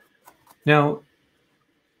 Now,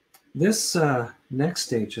 this next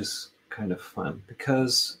stage is kind of fun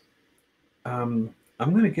because I'm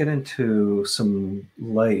going to get into some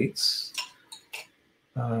lights.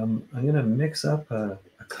 I'm going to mix up a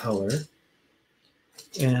color.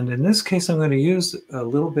 And in this case, I'm going to use a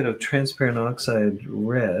little bit of transparent oxide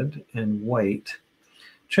red and white.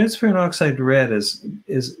 Transparent oxide red is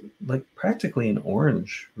like practically an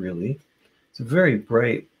orange, really. It's a very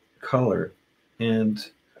bright color. And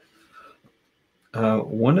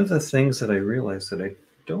one of the things that I realized that I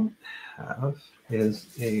don't have, is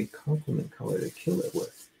a complement color to kill it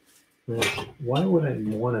with. Now, why would I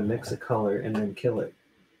want to mix a color and then kill it?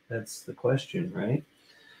 That's the question, right?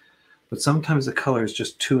 But sometimes the color is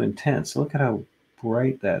just too intense. Look at how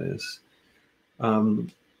bright that is.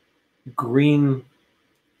 Green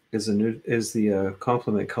is the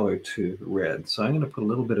complement color to red. So I'm going to put a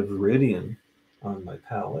little bit of Viridian on my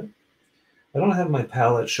palette. I don't have my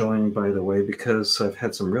palette showing, by the way, because I've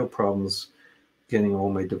had some real problems getting all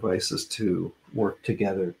my devices to work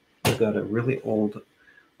together. I've got a really old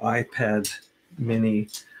iPad mini,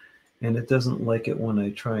 and it doesn't like it when I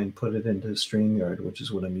try and put it into StreamYard, which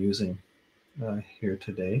is what I'm using here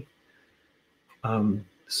today.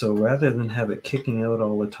 So rather than have it kicking out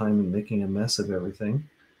all the time and making a mess of everything,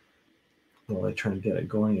 while I try to get it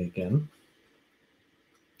going again,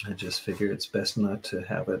 I just figure it's best not to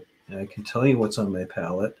have it. And I can tell you what's on my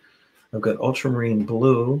palette. I've got ultramarine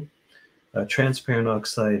blue, transparent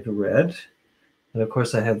oxide red, and of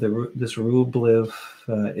course I have this Rublev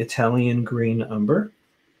Italian green umber.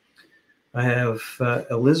 I have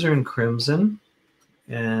alizarin crimson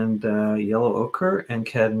and yellow ochre and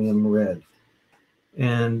cadmium red.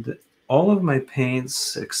 And all of my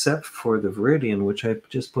paints, except for the Viridian, which I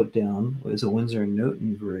just put down, is a Winsor &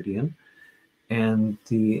 Newton Viridian, and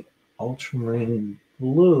the ultramarine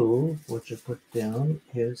blue, which I put down,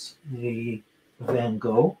 is the Van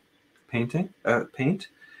Gogh paint,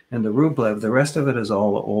 and the Rublev. The rest of it is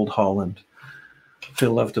all Old Holland, which I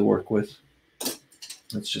love to work with.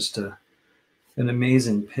 It's just an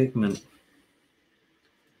amazing pigment.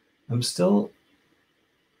 I'm still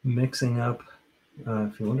mixing up,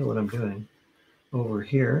 if you wonder what I'm doing, over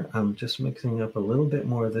here, I'm just mixing up a little bit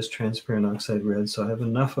more of this transparent oxide red, so I have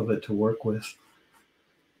enough of it to work with.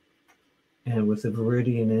 And with the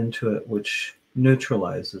Viridian into it, which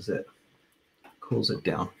neutralizes it, cools it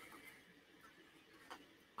down,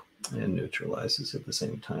 and neutralizes at the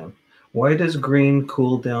same time. Why does green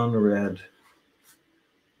cool down red?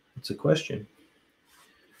 It's a question.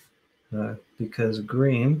 Because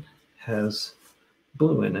green has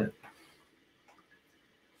blue in it.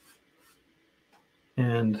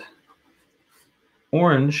 And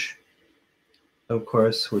orange, of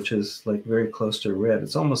course, which is like very close to red,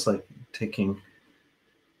 it's almost like taking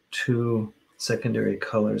two secondary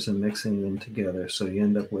colors and mixing them together. So you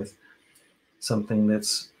end up with something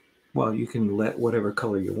that's, well, you can let whatever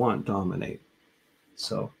color you want dominate.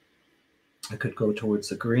 So I could go towards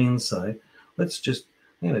the green side. I'm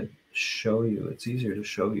going to show you. It's easier to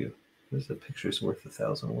show you. There's a picture's worth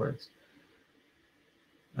 1,000 words.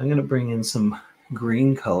 I'm going to bring in some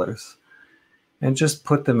green colors and just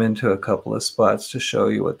put them into a couple of spots to show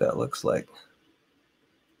you what that looks like.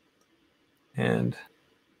 And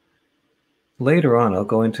later on, I'll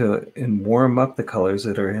go into it and warm up the colors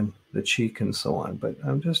that are in the cheek and so on. But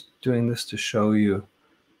I'm just doing this to show you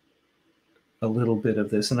a little bit of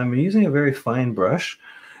this. And I'm using a very fine brush.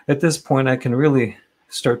 At this point, I can really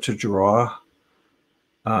start to draw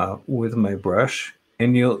with my brush.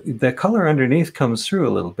 And the color underneath comes through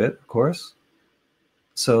a little bit, of course.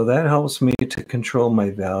 So that helps me to control my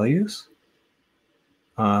values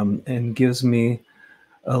and gives me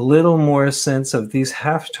a little more sense of these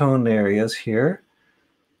halftone areas here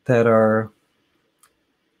that are,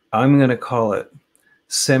 I'm going to call it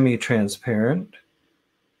semi-transparent.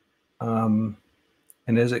 And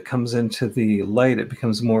as it comes into the light, it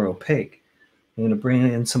becomes more opaque. I'm going to bring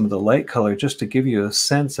in some of the light color just to give you a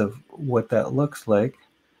sense of what that looks like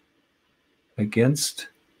against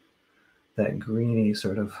that greeny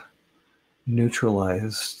sort of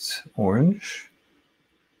neutralized orange.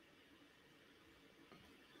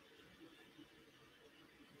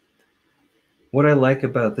 What I like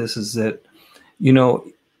about this is that, you know,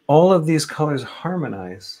 all of these colors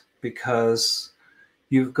harmonize because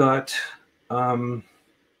you've got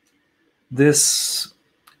this,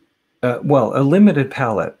 well, a limited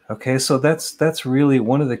palette. Okay, so that's really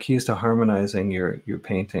one of the keys to harmonizing your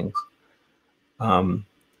paintings.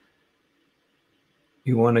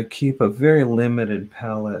 You want to keep a very limited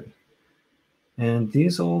palette. And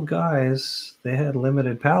these old guys, they had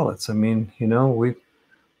limited palettes. I mean, you know, we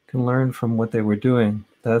can learn from what they were doing.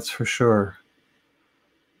 That's for sure.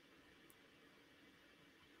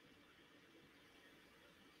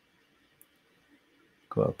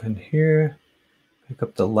 Go up in here, pick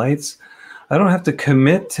up the lights. I don't have to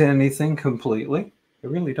commit to anything completely. I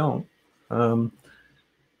really don't.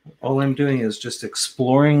 All I'm doing is just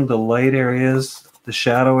exploring the light areas, the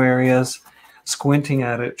shadow areas, squinting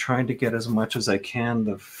at it, trying to get as much as I can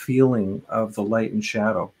the feeling of the light and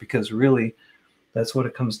shadow, because really that's what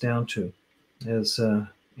it comes down to. As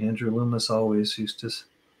Andrew Loomis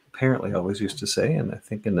apparently always used to say, and I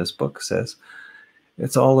think in this book says,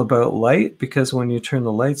 It's all about light, because when you turn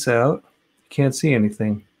the lights out, you can't see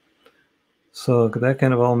anything. So that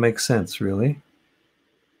kind of all makes sense, really.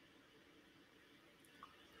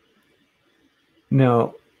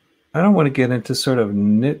 Now, I don't want to get into sort of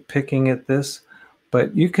nitpicking at this,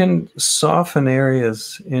 but you can soften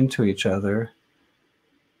areas into each other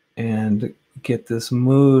and get this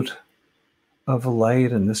mood of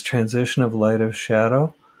light and this transition of light of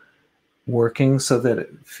shadow working so that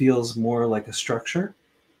it feels more like a structure.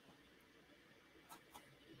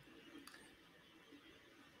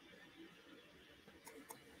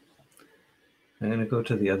 I'm going to go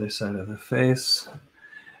to the other side of the face.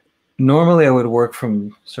 Normally, I would work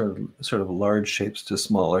from sort of large shapes to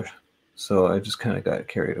smaller, so I just kind of got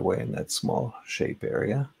carried away in that small shape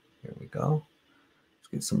area. Here we go. Let's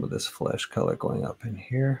get some of this flesh color going up in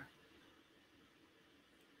here.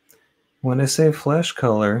 When I say flesh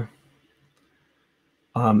color,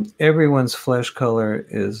 everyone's flesh color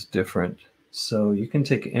is different. So you can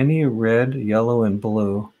take any red, yellow, and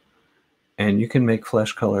blue, and you can make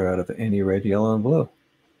flesh color out of any red, yellow, and blue.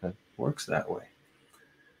 That works that way.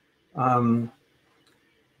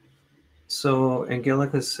 So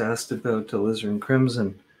Angelica's asked about alizarin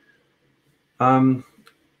crimson. So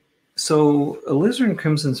alizarin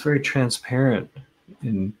crimson is very transparent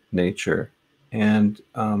in nature, and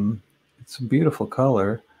it's a beautiful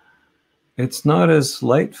color. It's not as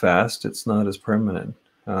light fast. It's not as permanent,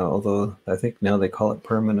 although I think now they call it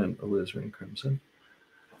permanent alizarin crimson.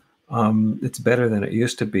 It's better than it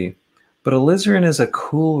used to be. But alizarin is a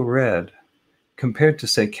cool red compared to,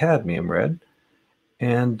 say, cadmium red.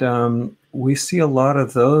 And we see a lot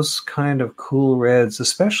of those kind of cool reds,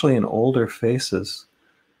 especially in older faces.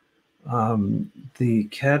 The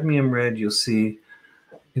cadmium red, you'll see,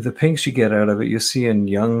 the pinks you get out of it, you see in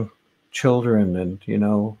young children, and, you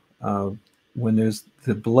know, when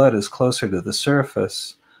the blood is closer to the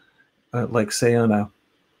surface, like say on a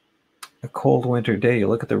cold winter day, you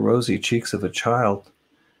look at the rosy cheeks of a child,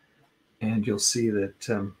 and you'll see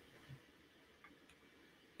that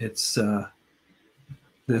it's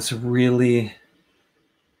this really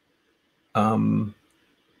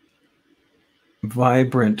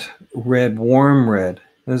vibrant red, warm red.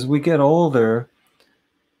 As we get older,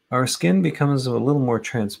 our skin becomes a little more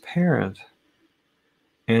transparent,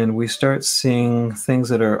 and we start seeing things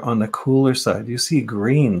that are on the cooler side. You see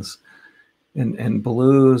greens and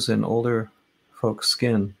blues in older folks'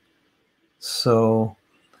 skin. So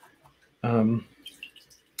alizarin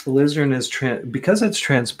is because it's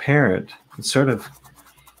transparent, it sort of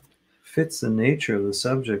fits the nature of the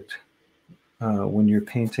subject when you're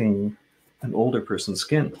painting an older person's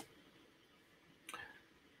skin.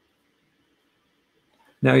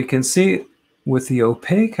 Now you can see with the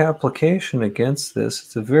opaque application against this,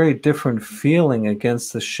 it's a very different feeling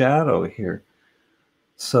against the shadow here.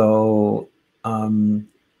 So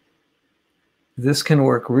this can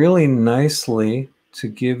work really nicely to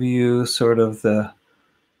give you sort of the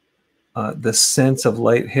sense of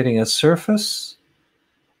light hitting a surface,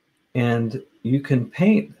 and you can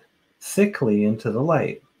paint thickly into the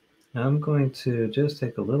light. Now I'm going to just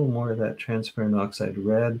take a little more of that transparent oxide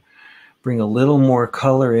red, bring a little more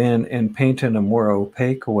color in, and paint in a more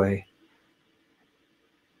opaque way.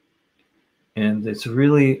 And it's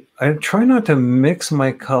really, I try not to mix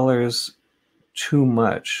my colors too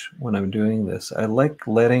much when I'm doing this. I like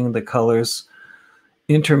letting the colors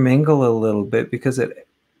intermingle a little bit because it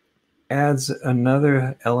adds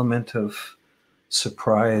another element of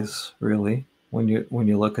surprise, really, when you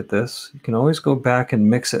look at this. You can always go back and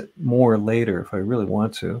mix it more later if I really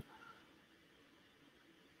want to.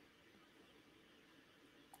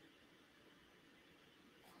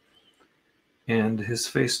 And his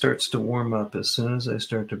face starts to warm up as soon as I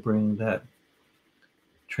start to bring that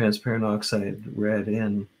transparent oxide red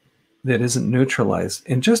in that isn't neutralized.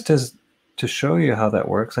 And just as to show you how that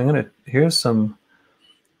works,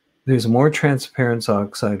 there's more transparent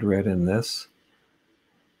oxide red in this,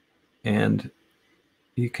 and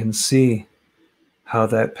you can see how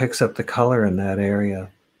that picks up the color in that area.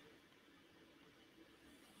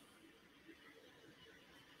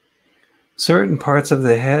 Certain parts of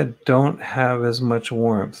the head don't have as much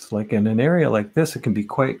warmth. Like in an area like this, it can be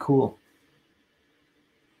quite cool.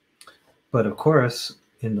 But of course,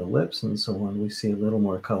 in the lips and so on, we see a little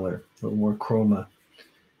more color, a little more chroma.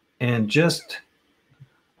 And just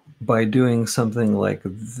by doing something like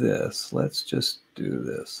this, let's just do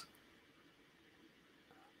this.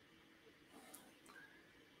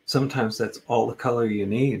 Sometimes that's all the color you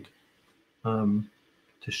need to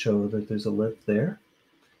show that there's a lip there.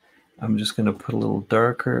 I'm just going to put a little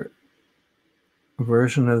darker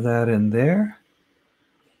version of that in there.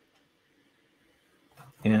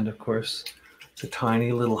 And of course, the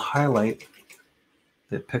tiny little highlight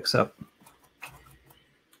that picks up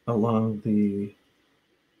along the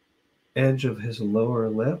edge of his lower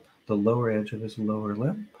lip, the lower edge of his lower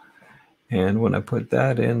lip. And when I put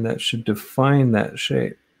that in, that should define that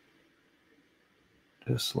shape,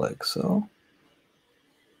 just like so.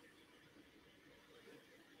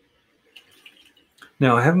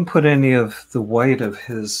 Now, I haven't put any of the white of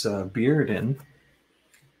his beard in,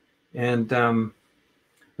 and I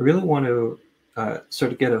really want to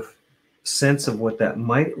sort of get a sense of what that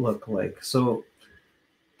might look like. So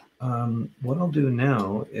what I'll do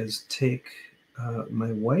now is take my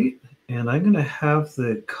white, and I'm going to have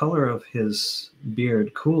the color of his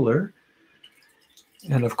beard cooler.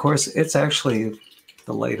 And of course, it's actually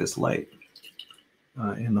the lightest light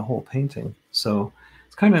in the whole painting. So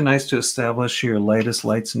it's kind of nice to establish your lightest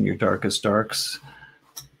lights and your darkest darks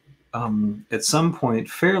at some point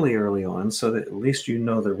fairly early on, so that at least you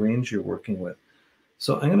know the range you're working with.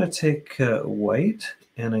 So I'm going to take white,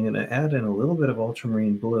 and I'm going to add in a little bit of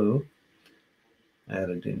ultramarine blue. I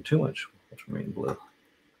added in too much ultramarine blue.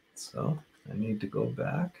 So I need to go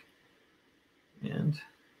back and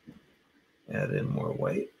add in more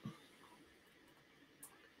white.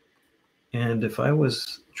 And if I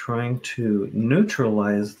was trying to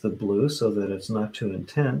neutralize the blue so that it's not too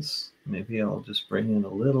intense, maybe I'll just bring in a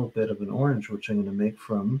little bit of an orange, which I'm going to make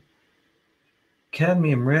from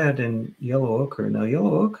cadmium red and yellow ochre. Now,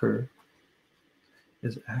 yellow ochre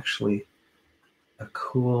is actually a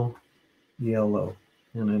cool yellow,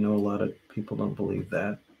 and I know a lot of people don't believe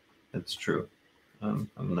that. It's true. I'm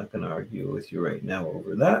not going to argue with you right now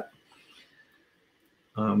over that.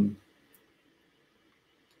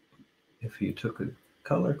 If you took a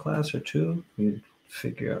color class or two, you'd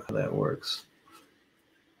figure out how that works.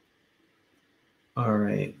 All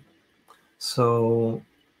right, so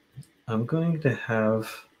I'm going to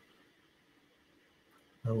have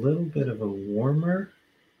a little bit of a warmer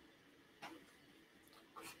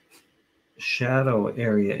shadow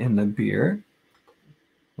area in the beard.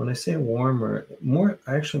 When I say warmer, more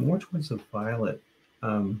towards the violet.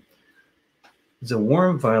 It's a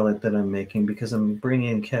warm violet that I'm making because I'm bringing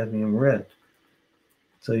in cadmium red.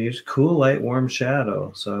 So use cool, light, warm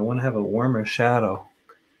shadow. So I want to have a warmer shadow.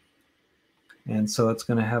 And so it's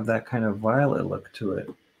going to have that kind of violet look to it.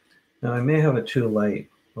 Now, I may have it too light.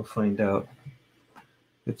 We'll find out.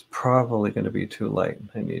 It's probably going to be too light.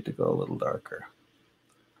 I need to go a little darker.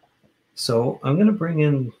 So I'm going to bring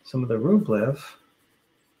in some of the Rublev,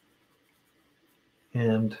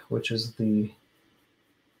 and which is the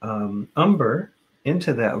umber,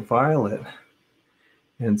 into that violet,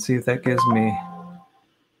 and see if that gives me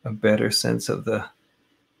a better sense of the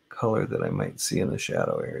color that I might see in the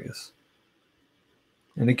shadow areas.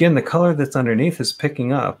 And again, the color that's underneath is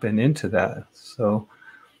picking up and into that. So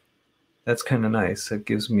that's kind of nice. It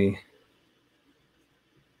gives me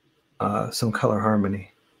some color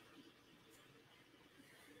harmony.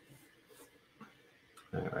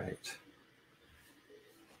 All right.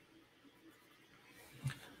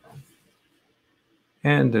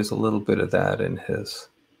 And there's a little bit of that in his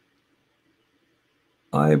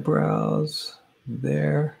eyebrows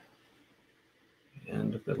there.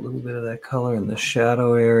 And a little bit of that color in the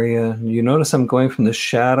shadow area. You notice I'm going from the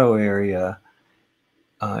shadow area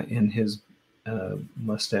in his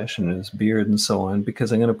mustache and his beard and so on,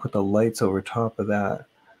 because I'm going to put the lights over top of that.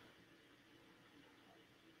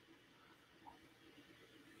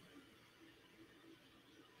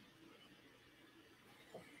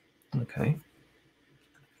 Okay.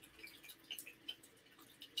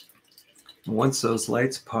 Once those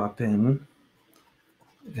lights pop in,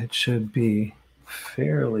 it should be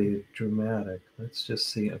fairly dramatic. Let's just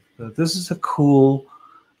see it. This is a cool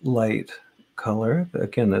light color.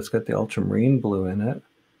 Again, that's got the ultramarine blue in it.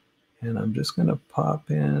 And I'm just going to pop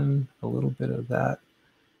in a little bit of that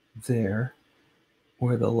there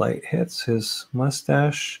where the light hits his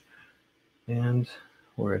mustache and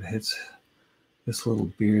where it hits this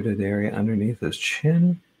little bearded area underneath his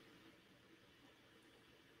chin.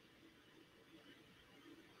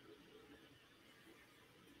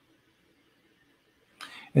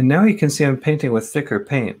 And now you can see I'm painting with thicker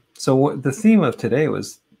paint. So what the theme of today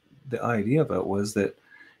was, the idea of it was that,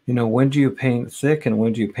 you know, when do you paint thick and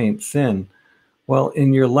when do you paint thin? Well,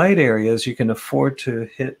 in your light areas, you can afford to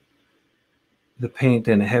hit the paint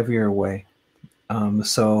in a heavier way.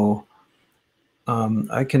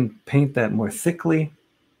 I can paint that more thickly,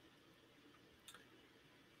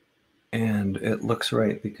 and it looks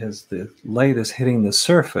right because the light is hitting the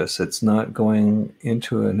surface. It's not going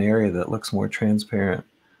into an area that looks more transparent.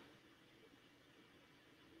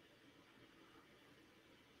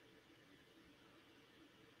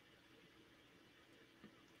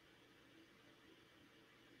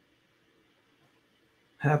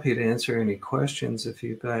 happy to answer any questions if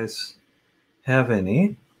you guys have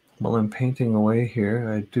any. While I'm painting away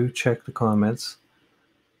here, I do check the comments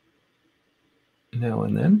now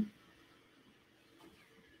and then.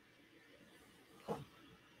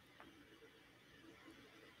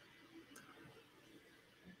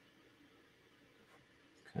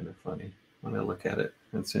 Kind of funny when I look at it.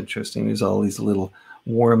 It's interesting. There's all these little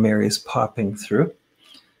warm areas popping through.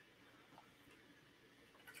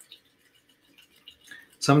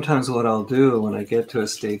 Sometimes what I'll do when I get to a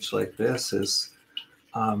stage like this is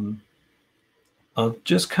I'll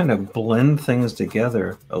just kind of blend things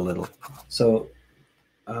together a little. So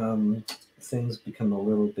things become a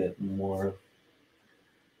little bit more,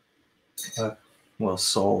 well,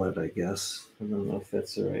 solid, I guess. I don't know if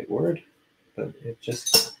that's the right word, but it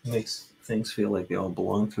just makes things feel like they all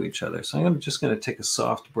belong to each other. So I'm just going to take a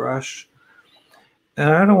soft brush.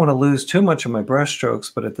 And I don't want to lose too much of my brush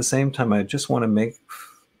strokes, but at the same time, I just want to make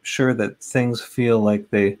sure that things feel like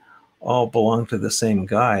they all belong to the same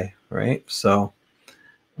guy, right? So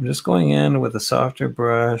I'm just going in with a softer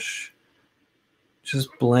brush, just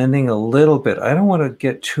blending a little bit. I don't want to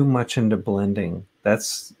get too much into blending.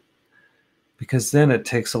 That's because then it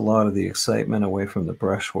takes a lot of the excitement away from the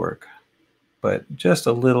brushwork. But just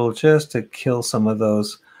a little, just to kill some of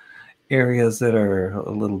those areas that are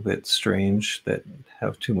a little bit strange, that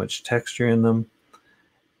have too much texture in them.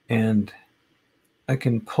 And I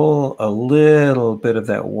can pull a little bit of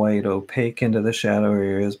that white opaque into the shadow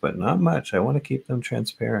areas, but not much. I want to keep them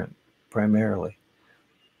transparent primarily.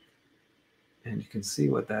 And you can see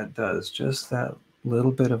what that does, just that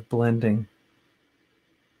little bit of blending.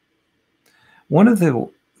 One of the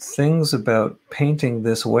things about painting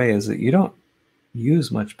this way is that you don't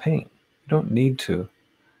use much paint. You don't need to.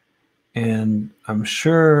 And I'm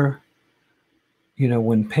sure, you know,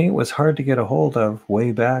 when paint was hard to get a hold of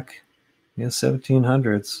way back in the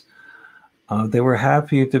 1700s, they were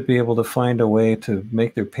happy to be able to find a way to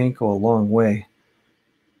make their paint go a long way.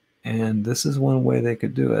 And this is one way they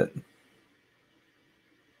could do it.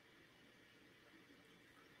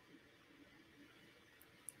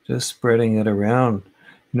 Just spreading it around.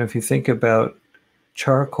 You know, if you think about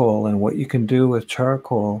charcoal and what you can do with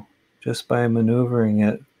charcoal just by maneuvering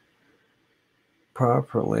it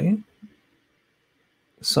properly.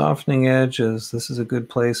 Softening edges, this is a good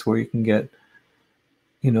place where you can get,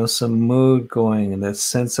 you know, some mood going and that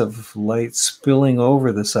sense of light spilling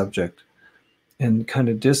over the subject and kind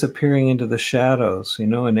of disappearing into the shadows, you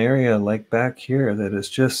know, an area like back here that is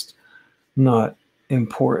just not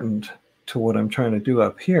important to what I'm trying to do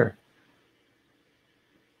up here.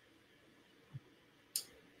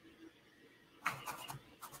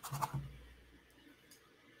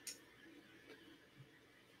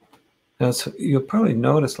 Now, so you'll probably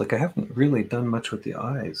notice, like, I haven't really done much with the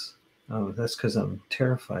eyes. That's because I'm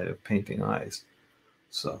terrified of painting eyes.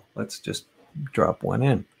 So let's just drop one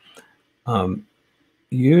in.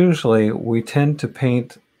 Usually we tend to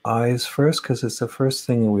paint eyes first because it's the first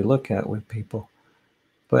thing that we look at with people.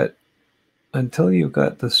 But until you've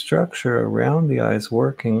got the structure around the eyes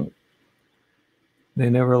working,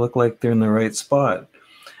 they never look like they're in the right spot.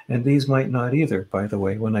 And these might not either, by the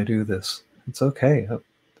way, when I do this. It's okay.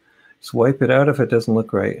 Just wipe it out if it doesn't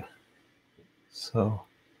look right. So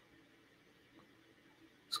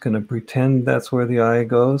just going to pretend that's where the eye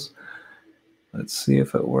goes. Let's see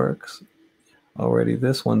if it works. Already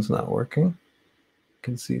this one's not working. You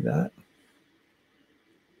can see that.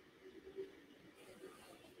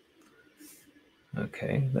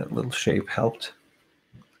 Okay, that little shape helped.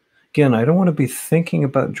 Again, I don't want to be thinking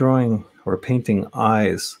about drawing or painting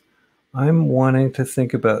eyes. I'm wanting to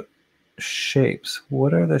think about shapes.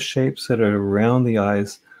 What are the shapes that are around the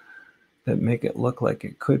eyes that make it look like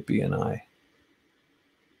it could be an eye?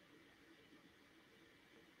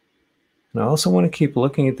 And I also want to keep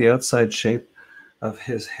looking at the outside shape of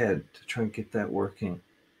his head to try and get that working.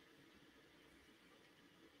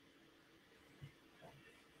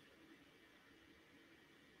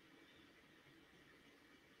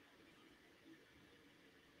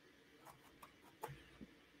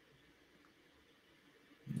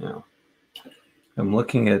 Now, I'm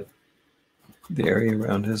looking at the area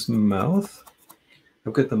around his mouth.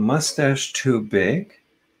 I've got the mustache too big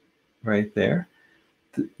right there.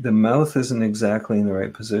 The mouth isn't exactly in the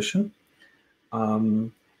right position.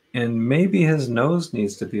 And maybe his nose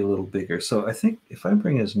needs to be a little bigger. So I think if I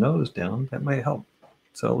bring his nose down, that might help.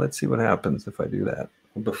 So let's see what happens if I do that.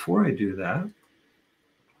 Well, before I do that,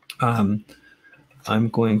 I'm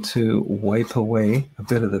going to wipe away a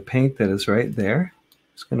bit of the paint that is right there.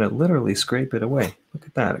 Just going to literally scrape it away. Look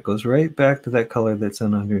at that. It goes right back to that color that's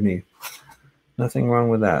in underneath. Nothing wrong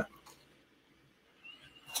with that.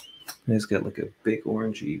 And he's got like a big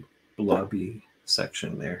orangey, blobby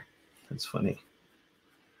section there. That's funny.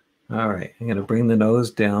 All right, I'm going to bring the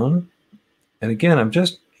nose down. And again, I'm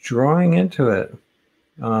just drawing into it.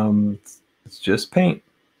 It's just paint.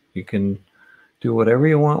 You can do whatever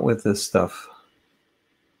you want with this stuff.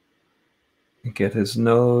 Get his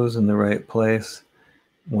nose in the right place.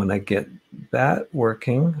 When I get that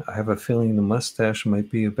working, I have a feeling the mustache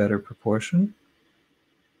might be a better proportion.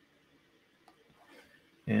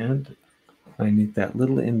 And I need that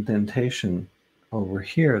little indentation over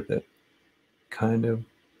here that kind of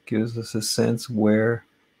gives us a sense where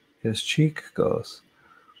his cheek goes.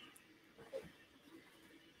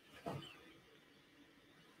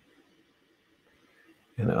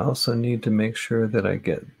 And I also need to make sure that I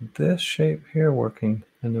get this shape here working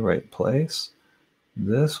in the right place.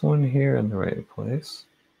 This one here in the right place.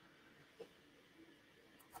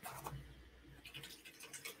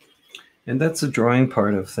 And that's the drawing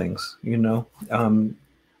part of things, you know.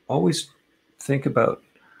 Always think about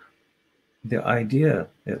the idea,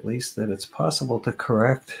 at least, that it's possible to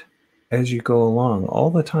correct as you go along.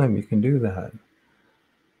 All the time you can do that.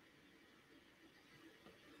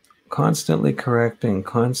 Constantly correcting,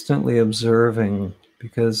 constantly observing,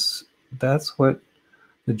 because that's what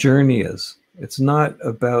the journey is. It's not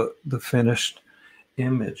about the finished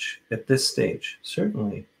image at this stage,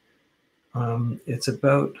 certainly. It's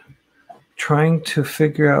about trying to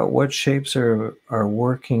figure out what shapes are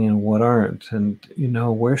working and what aren't, and, you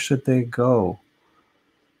know, where should they go.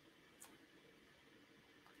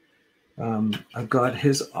 I've got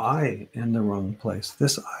his eye in the wrong place.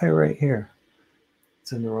 This eye right here,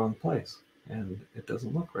 it's in the wrong place, and it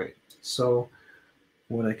doesn't look right. So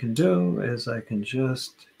what I can do is I can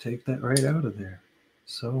just take that right out of there.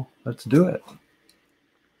 So let's do it.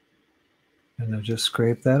 And I'll just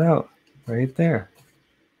scrape that out right there.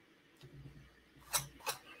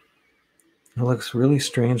 It looks really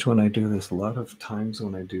strange when I do this. A lot of times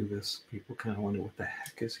when I do this, people kind of wonder, what the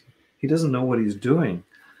heck is he? He doesn't know what he's doing.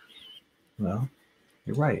 Well,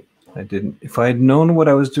 you're right. I didn't. If I had known what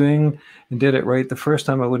I was doing and did it right the first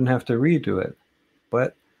time, I wouldn't have to redo it.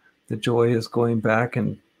 But the joy is going back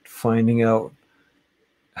and finding out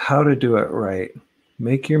how to do it right.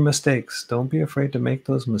 Make your mistakes. Don't be afraid to make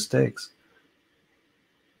those mistakes.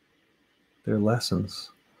 They're lessons.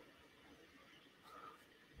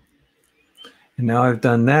 And now I've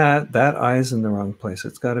done that. That eye's in the wrong place.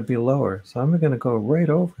 It's got to be lower. So I'm going to go right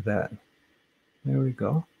over that. There we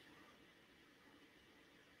go.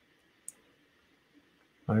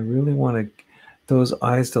 I really want those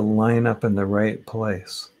eyes to line up in the right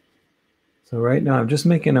place. So right now I'm just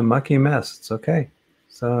making a mucky mess. It's okay.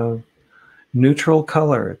 So neutral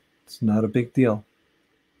color. It's not a big deal.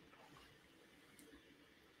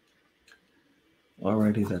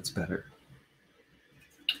 Already that's better,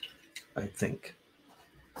 I think.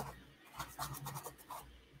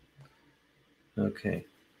 Okay,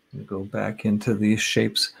 we'll go back into these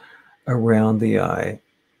shapes around the eye.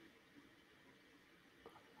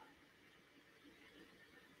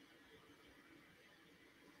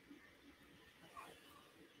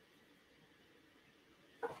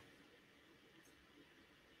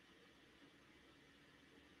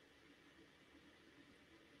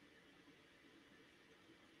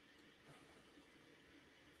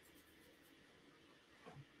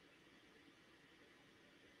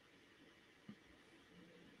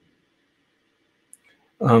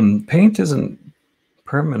 Paint isn't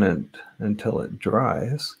permanent until it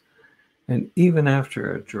dries. And even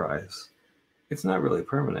after it dries, it's not really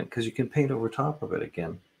permanent because you can paint over top of it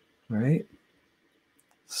again, right?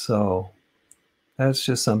 So that's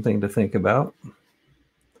just something to think about.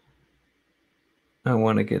 I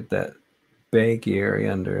want to get that baggy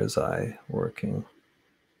area under his eye working.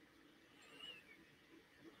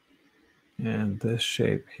 And this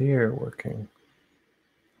shape here working.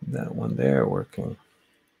 That one there working.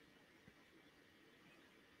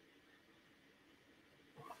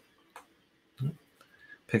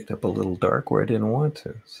 Picked up a little dark where I didn't want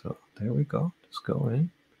to. So there we go. Just go in.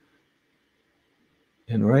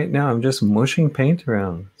 And right now I'm just mushing paint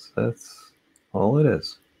around. So that's all it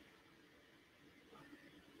is.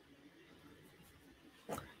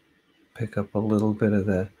 Pick up a little bit of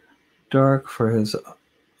the dark for his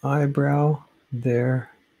eyebrow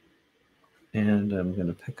there. And I'm going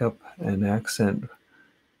to pick up an accent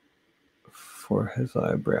for his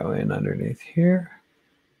eyebrow in underneath here.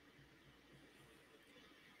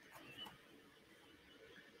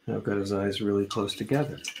 I've got his eyes really close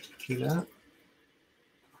together. See that?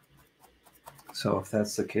 So if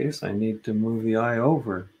that's the case, I need to move the eye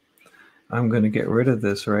over. I'm going to get rid of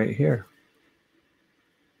this right here.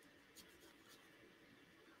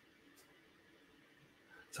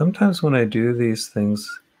 Sometimes when I do these things,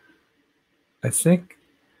 I think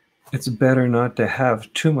it's better not to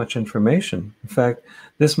have too much information. In fact,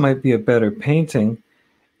 this might be a better painting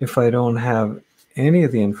if I don't have any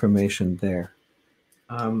of the information there.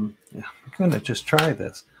 Yeah, I'm going to just try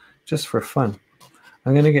this just for fun.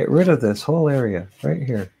 I'm going to get rid of this whole area right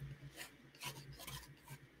here.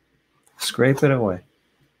 Scrape it away.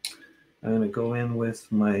 I'm going to go in with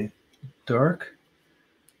my dark,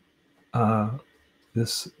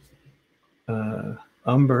 this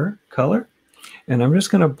umber color, and I'm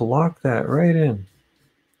just going to block that right in.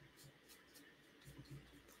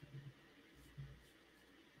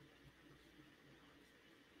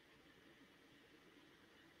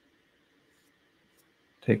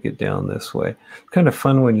 Take it down this way. Kind of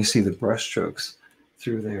fun when you see the brush strokes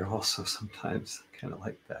through there also sometimes. Kind of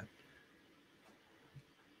like that.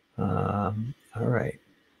 All right.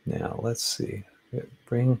 Now let's see.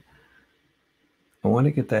 I want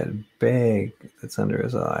to get that bag that's under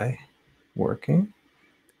his eye working.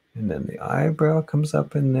 And then the eyebrow comes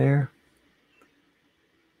up in there.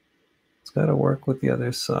 It's got to work with the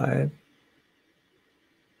other side.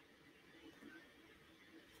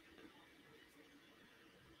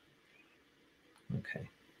 Okay.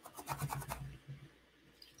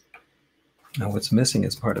 Now what's missing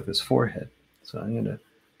is part of his forehead. So I'm going to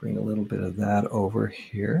bring a little bit of that over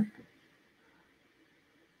here.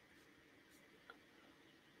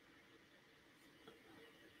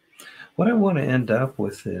 What I want to end up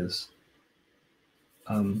with is,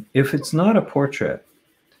 if it's not a portrait,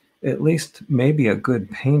 at least maybe a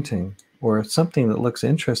good painting or something that looks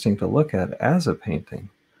interesting to look at as a painting.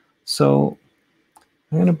 So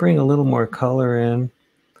I'm going to bring a little more color in,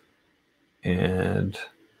 and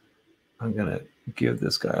I'm going to give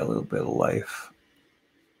this guy a little bit of life.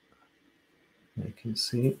 You can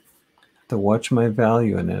see, to watch my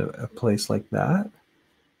value in a place like that.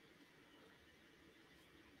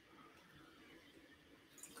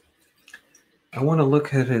 I want to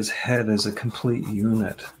look at his head as a complete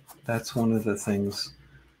unit. That's one of the things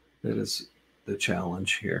that is the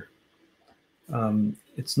challenge here.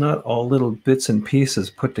 It's not all little bits and pieces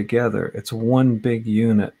put together. It's one big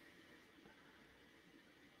unit.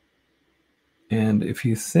 And if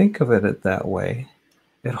you think of it that way,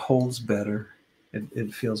 it holds better.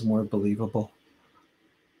 It feels more believable.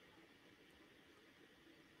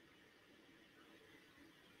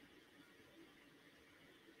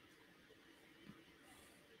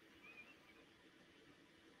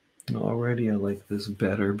 Already I like this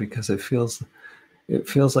better because it feels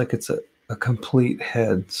like it's a complete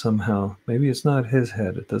head somehow. Maybe it's not his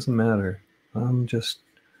head. It doesn't matter. I'm just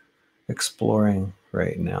exploring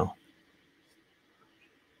right now.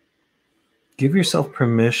 Give yourself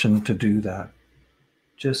permission to do that.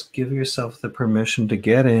 Just give yourself the permission to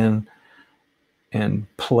get in and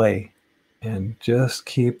play, and just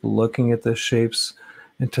keep looking at the shapes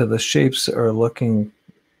until the shapes are looking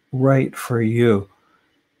right for you.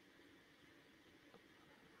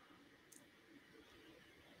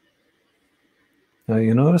 Now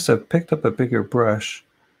you notice I've picked up a bigger brush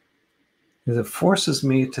because it forces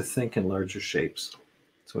me to think in larger shapes.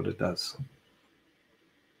 That's what it does.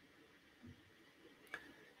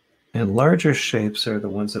 And larger shapes are the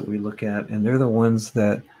ones that we look at, and they're the ones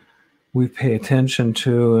that we pay attention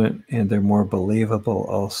to, and they're more believable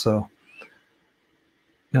also.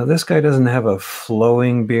 Now this guy doesn't have a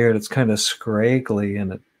flowing beard. It's kind of scraggly,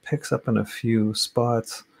 and it picks up in a few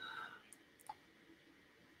spots.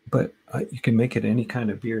 But you can make it any kind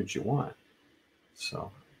of beard you want.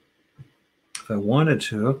 So if I wanted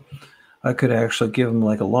to, I could actually give him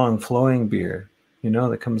like a long flowing beard,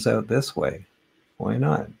 that comes out this way. Why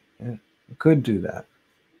not? Yeah, I could do that.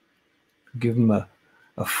 Give him a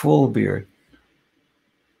full beard.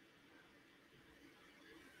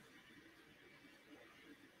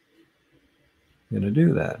 I'm going to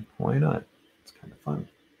do that. Why not? It's kind of fun.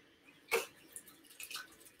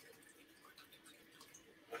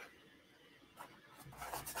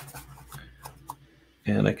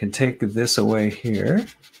 And I can take this away here.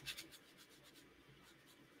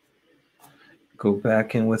 Go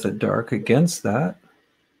back in with a dark against that.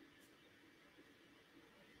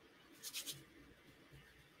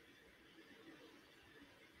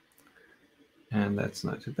 And that's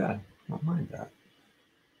not too bad. I don't mind that.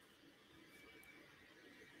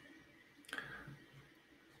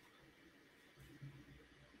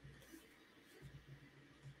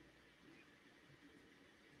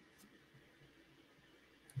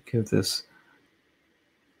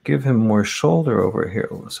 Give him more shoulder over here,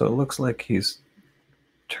 so it looks like he's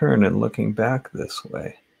turned and looking back this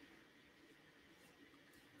way.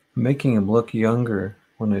 I'm making him look younger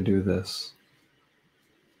when I do this.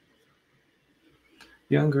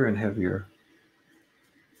 younger and heavier.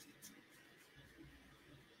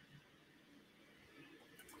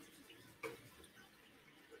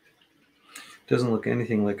 Doesn't look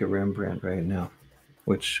anything like a Rembrandt right now,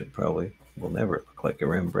 which probably will never look like a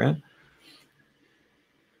Rembrandt.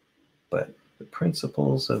 But the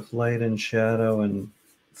principles of light and shadow and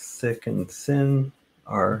thick and thin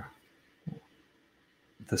are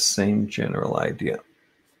the same general idea.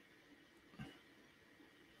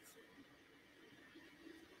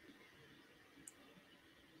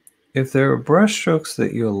 If there are brush strokes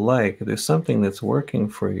that you like, there's something that's working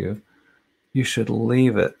for you, you should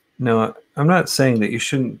leave it. Now, I'm not saying that you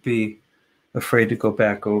shouldn't be afraid to go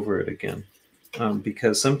back over it again,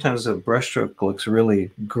 because sometimes a brushstroke looks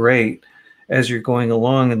really great as you're going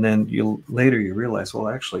along, and then later you realize, well,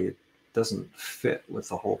 actually, it doesn't fit with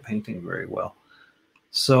the whole painting very well.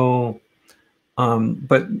 So,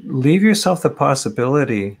 but leave yourself the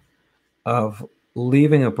possibility of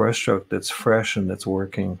leaving a brushstroke that's fresh and that's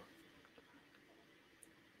working.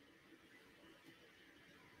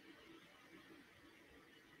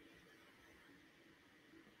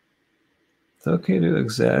 It's okay to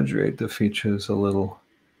exaggerate the features a little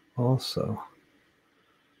also.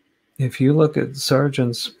 If you look at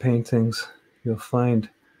Sargent's paintings, you'll find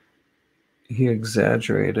he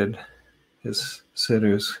exaggerated his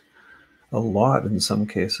sitters a lot in some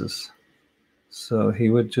cases. So he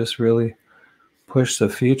would just really push the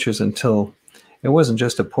features until it wasn't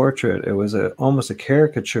just a portrait, it was almost a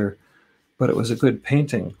caricature, but it was a good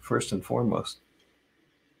painting first and foremost.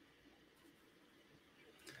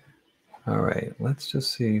 All right, let's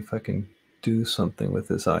just see if I can do something with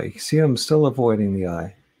this eye. See, I'm still avoiding the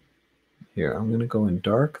eye. Here, I'm going to go in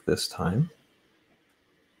dark this time.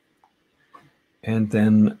 And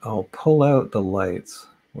then I'll pull out the lights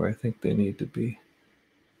where I think they need to be.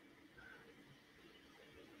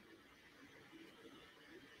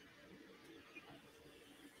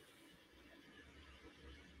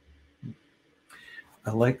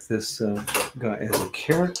 I like this guy as a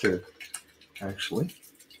character, actually.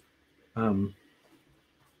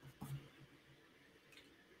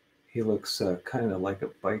 He looks kind of like a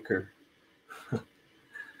biker.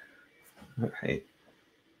 All right.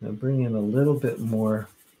 Now bring in a little bit more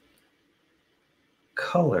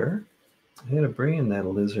color. I'm going to bring in that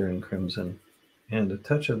alizarin crimson and a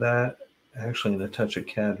touch of that, actually, and a touch of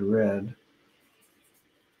cad red.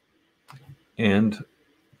 And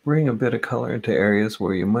bring a bit of color into areas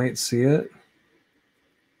where you might see it.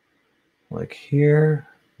 Like here,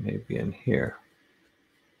 maybe in here.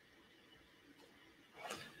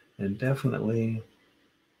 And definitely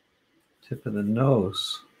tip of the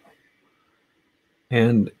nose.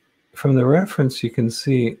 And from the reference, you can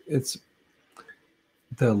see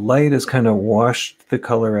the light has kind of washed the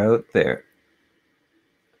color out there.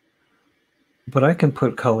 But I can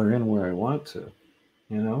put color in where I want to.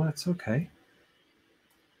 You know, that's okay.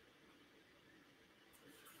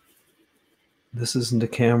 This isn't a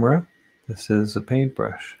camera. This is a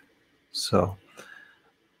paintbrush. So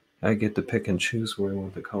I get to pick and choose where I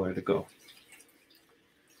want the color to go.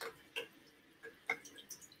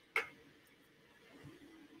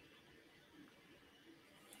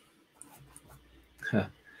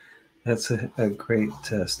 That's a great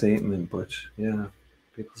statement, Butch. Yeah,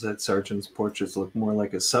 people said Sargent's portraits look more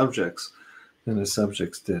like his subjects than his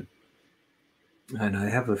subjects did. And I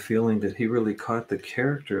have a feeling that he really caught the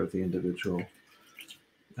character of the individual.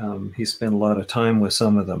 He spent a lot of time with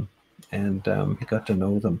some of them, and he got to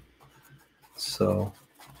know them. So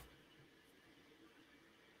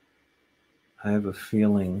I have a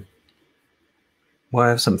feeling, well, I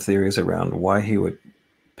have some theories around why he would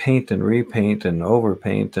paint and repaint and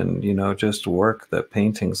overpaint and, you know, just work the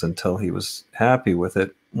paintings until he was happy with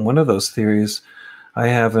it. One of those theories I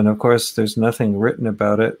have, and of course there's nothing written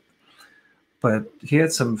about it, but he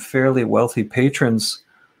had some fairly wealthy patrons.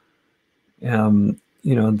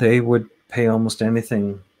 You know, they would pay almost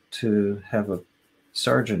anything to have a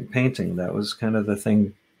Sargent painting. That was kind of the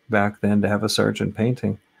thing back then, to have a Sargent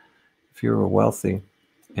painting if you were wealthy.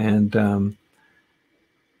 And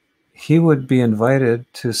he would be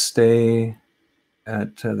invited to stay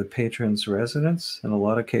at the patron's residence in a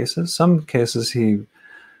lot of cases. Some cases he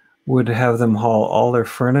would have them haul all their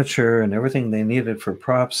furniture and everything they needed for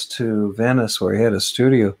props to Venice, where he had a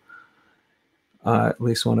studio, at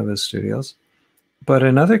least one of his studios. But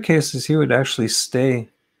in other cases, he would actually stay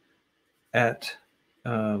at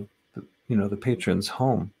the patron's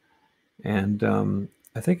home. And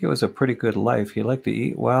I think it was a pretty good life. He liked to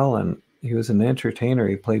eat well, and he was an entertainer.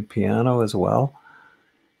 He played piano as well.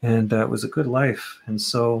 And it was a good life. And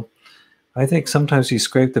so I think sometimes he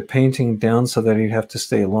scraped the painting down so that he'd have to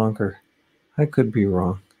stay longer. I could be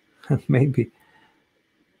wrong. Maybe,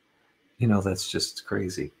 that's just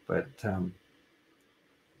crazy. But,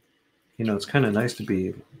 it's kind of nice to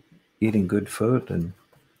be eating good food and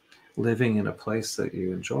living in a place that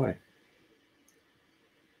you enjoy.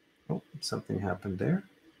 Oh, something happened there.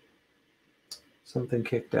 Something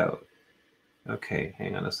kicked out. Okay,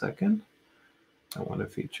 hang on a second. I want to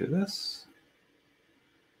feature this.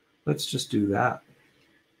 Let's just do that.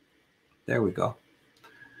 There we go.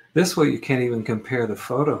 This way you can't even compare the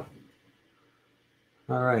photo.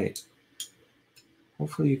 All right.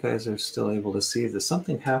 Hopefully you guys are still able to see this.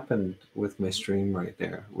 Something happened with my stream right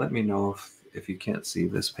there. Let me know if you can't see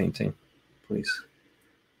this painting, please.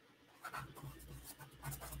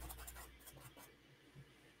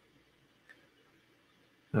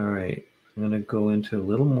 All right, I'm going to go into a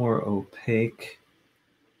little more opaque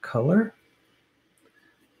color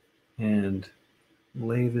and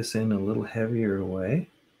lay this in a little heavier way,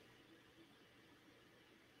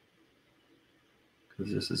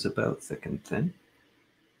 because this is about thick and thin.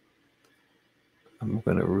 I'm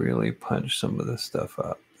going to really punch some of this stuff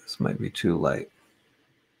up. This might be too light.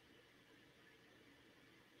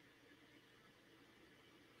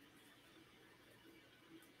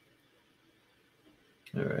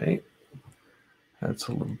 All right, that's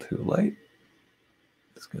a little too light.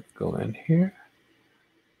 It's going to go in here.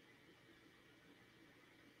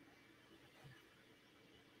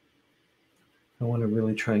 I want to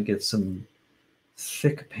really try and get some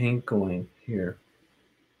thick paint going here.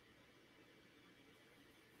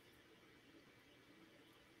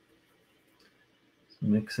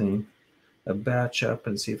 Mixing a batch up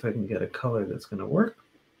and see if I can get a color that's going to work.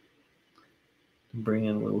 Bring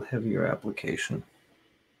in a little heavier application.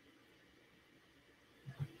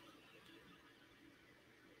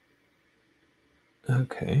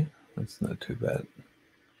 Okay, that's not too bad.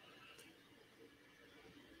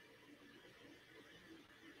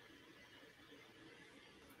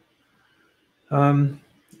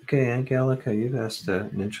 Okay, Angelica, you've asked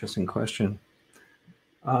an interesting question.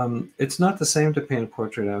 It's not the same to paint a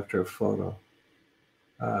portrait after a photo.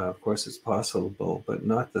 Of course, it's possible, but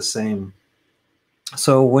not the same.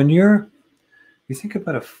 So when you think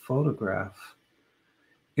about a photograph,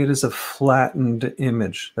 it is a flattened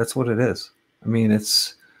image. That's what it is. I mean,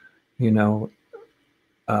 it's,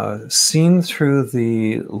 seen through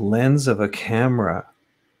the lens of a camera,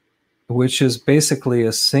 which is basically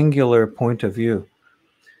a singular point of view.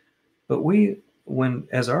 But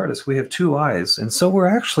as artists, we have two eyes. And so we're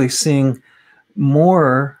actually seeing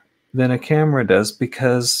more than a camera does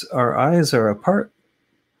because our eyes are apart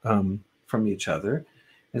from each other.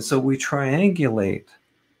 And so we triangulate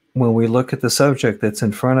when we look at the subject that's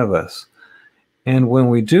in front of us. And when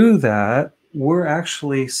we do that, we're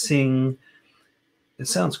actually seeing, it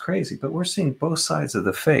sounds crazy, but we're seeing both sides of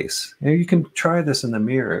the face. You can try this in the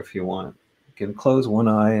mirror if you want. You can close one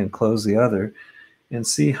eye and close the other and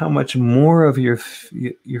see how much more of your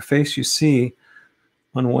face you see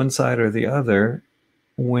on one side or the other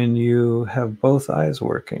when you have both eyes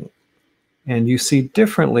working. And you see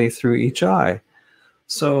differently through each eye.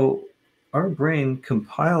 So our brain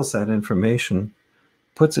compiles that information,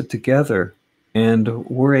 puts it together, and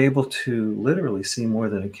we're able to literally see more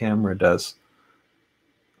than a camera does.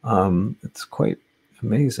 It's quite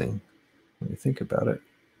amazing when you think about it.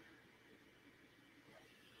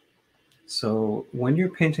 So when you're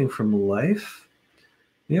painting from life,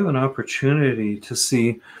 you have an opportunity to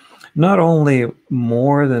see not only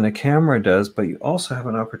more than a camera does, but you also have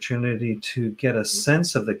an opportunity to get a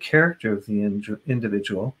sense of the character of the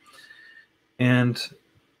individual and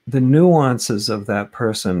the nuances of that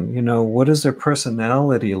person. What is their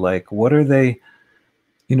personality like? What are they,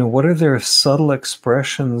 what are their subtle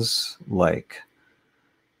expressions like?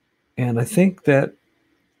 And I think that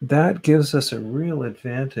gives us a real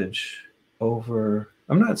advantage over,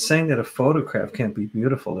 I'm not saying that a photograph can't be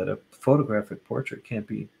beautiful, that a photographic portrait can't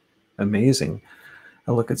be amazing.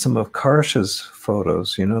 I look at some of Karsh's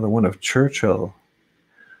photos, the one of Churchill,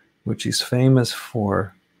 which he's famous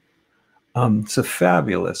for. It's a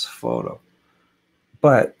fabulous photo,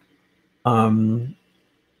 but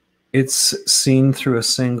it's seen through a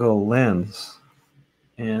single lens,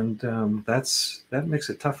 and that makes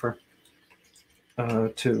it tougher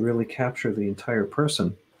to really capture the entire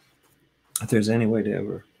person, if there's any way to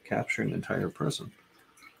ever capture an entire person.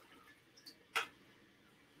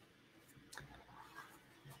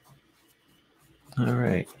 All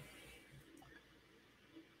right.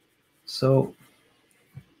 So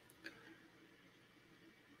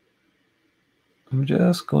I'm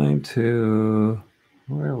just going to,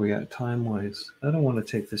 where are we at time-wise? I don't want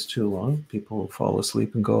to take this too long. People will fall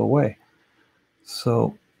asleep and go away.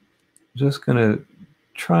 So just going to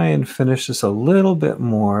try and finish this a little bit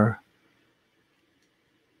more.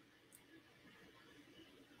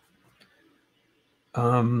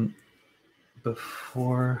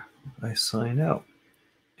 Before I sign out.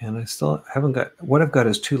 And I still haven't got, what I've got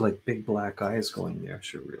is two like big black eyes going there. I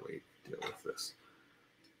should really deal with this.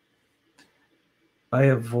 I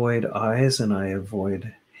avoid eyes and I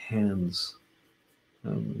avoid hands.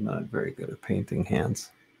 I'm not very good at painting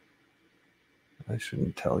hands. I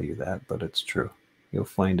shouldn't tell you that, but it's true. You'll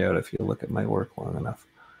find out if you look at my work long enough.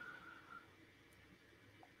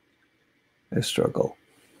 I struggle.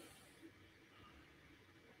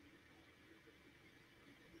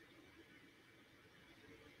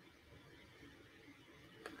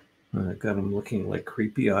 I got him looking like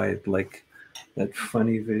creepy-eyed, like that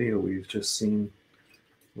funny video we've just seen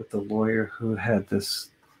with the lawyer who had this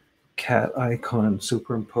cat icon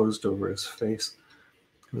superimposed over his face.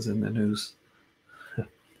 It was in the news.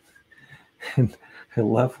 And I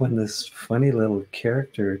love when this funny little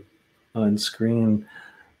character on screen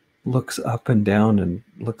looks up and down and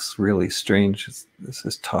looks really strange. This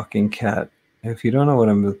is talking cat. If you don't know what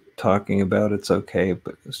I'm talking about, it's okay,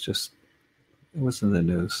 but it's just, it was in the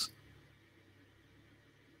news.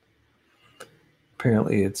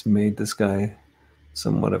 Apparently it's made this guy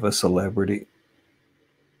somewhat of a celebrity.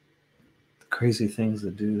 The crazy things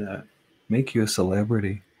that do that make you a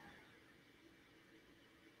celebrity,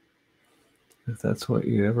 if that's what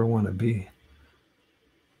you ever want to be.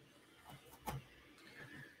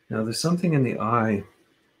 Now there's something in the eye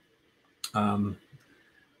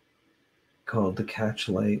called the catch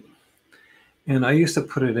light. And I used to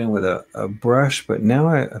put it in with a brush, but now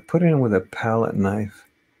I put it in with a palette knife.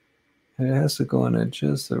 And it has to go in at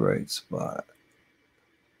just the right spot.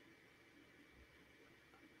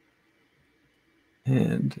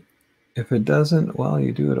 And if it doesn't, well,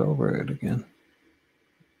 you do it over it again.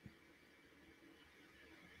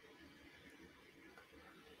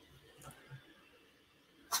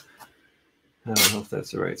 I don't know if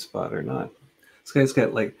that's the right spot or not. This guy's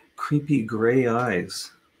got like creepy gray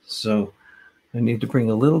eyes. So I need to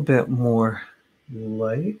bring a little bit more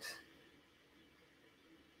light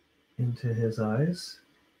into his eyes.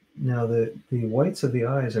 Now the whites of the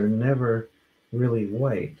eyes are never really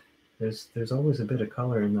white. There's always a bit of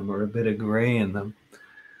color in them or a bit of gray in them.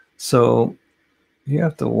 So you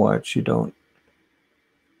have to watch you don't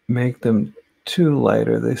make them too light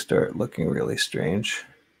or they start looking really strange.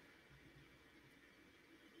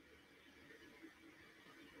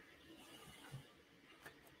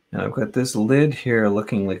 And I've got this lid here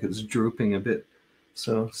looking like it's drooping a bit.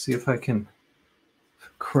 So see if I can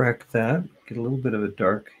correct that. Get a little bit of a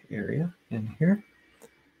dark area in here.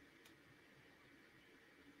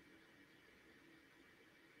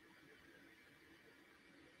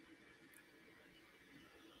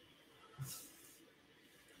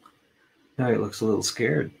 Now he looks a little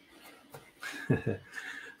scared.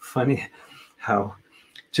 Funny how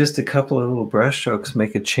just a couple of little brush strokes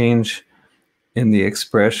make a change in the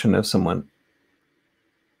expression of someone.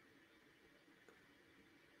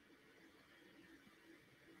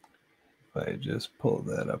 If I just pull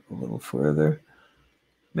that up a little further,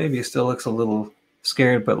 maybe he still looks a little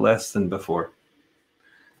scared, but less than before.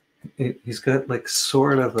 He's got like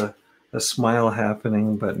sort of a smile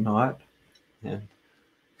happening, but not. And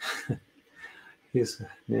he's an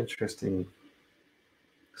interesting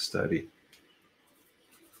study.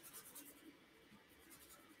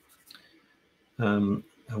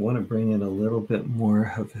 I want to bring in a little bit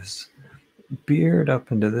more of his beard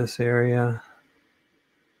up into this area.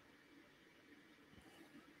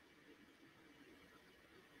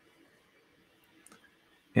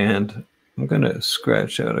 And I'm going to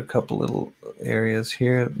scratch out a couple little areas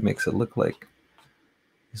here. It makes it look like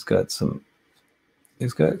he's got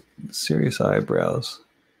serious eyebrows.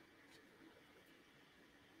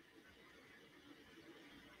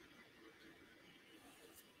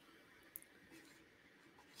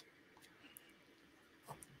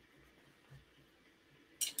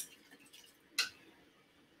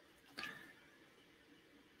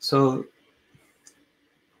 So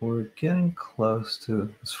we're getting close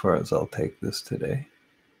to as far as I'll take this today.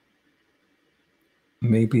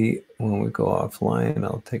 Maybe when we go offline,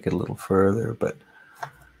 I'll take it a little further. But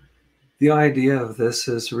the idea of this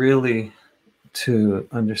is really to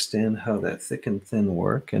understand how that thick and thin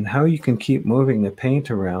work and how you can keep moving the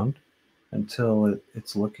paint around until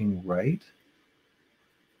it's looking right.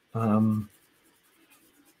 And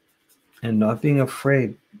not being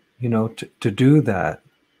afraid, to do that.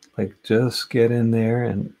 Like just get in there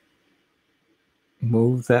and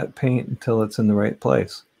move that paint until it's in the right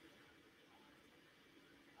place.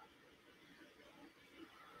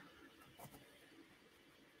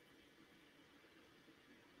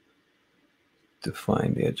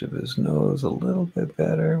 define the edge of his nose a little bit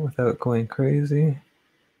better without going crazy.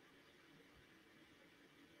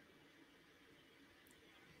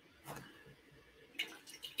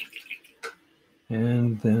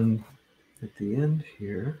 And then at the end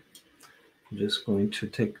here, I'm just going to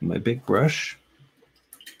take my big brush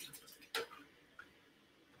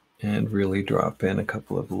and really drop in a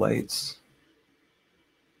couple of lights.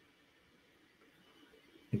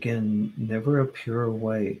 Again, never a pure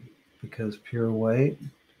white, because pure white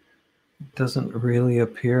doesn't really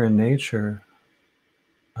appear in nature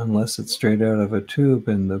unless it's straight out of a tube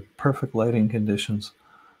in the perfect lighting conditions.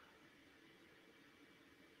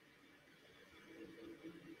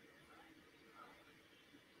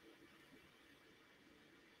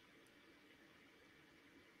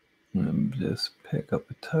 And just pick up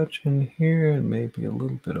a touch in here and maybe a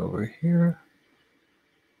little bit over here.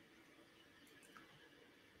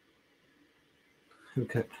 We've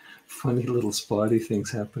got funny little spotty things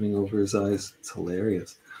happening over his eyes. It's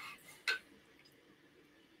hilarious.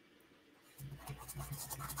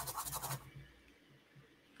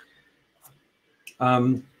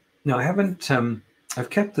 No, I haven't, I've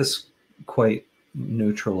kept this quite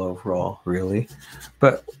neutral overall, really.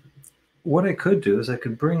 But what I could do is I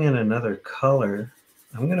could bring in another color.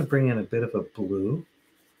 I'm going to bring in a bit of a blue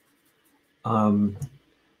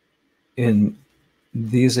in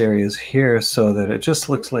these areas here, so that it just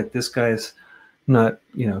looks like this guy's not,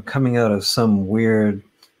 coming out of some weird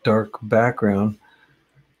dark background.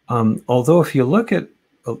 Although if you look at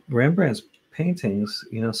Rembrandt's paintings,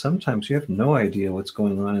 sometimes you have no idea what's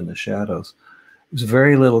going on in the shadows. There's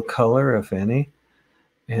very little color, if any.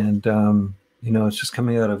 And, it's just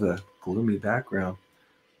coming out of a gloomy background.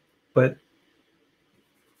 But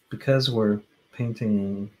because we're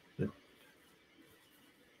painting the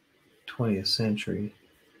 20th century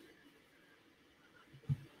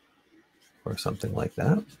or something like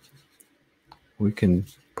that, we can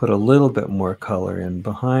put a little bit more color in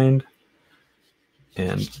behind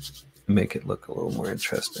and make it look a little more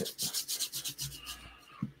interesting.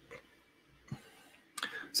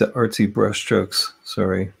 So artsy brush strokes,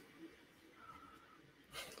 sorry.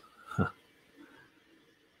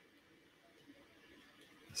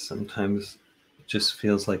 Sometimes it just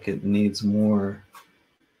feels like it needs more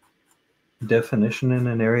definition in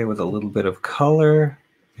an area with a little bit of color,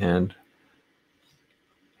 and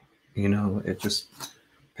it just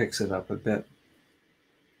picks it up a bit.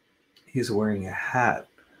 He's wearing a hat.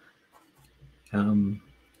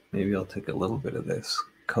 Maybe I'll take a little bit of this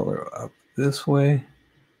color up this way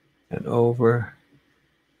and over.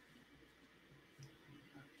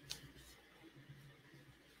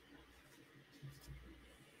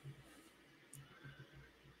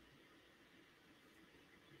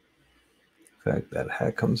 In fact, that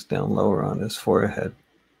hat comes down lower on his forehead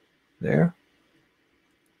there,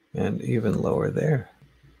 and even lower there.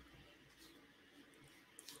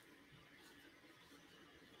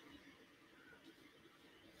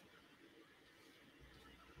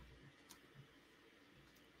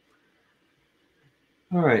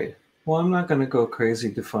 All right, well, I'm not going to go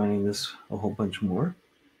crazy defining this a whole bunch more.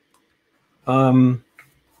 Happy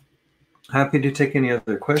to take any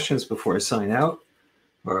other questions before I sign out,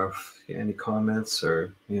 or if any comments,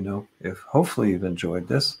 or if hopefully you've enjoyed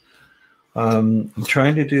this. I'm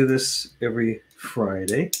trying to do this every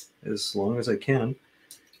Friday as long as I can,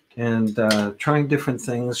 and trying different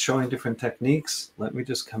things, showing different techniques. Let me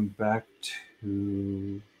just come back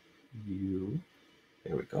to you.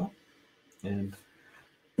 There we go. And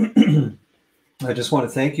I just want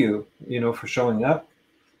to thank you, for showing up.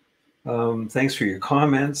 Thanks for your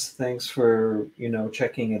comments. Thanks for,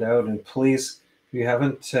 checking it out. And please, if you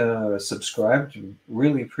haven't subscribed,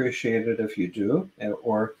 really appreciate it if you do,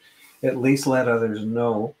 or at least let others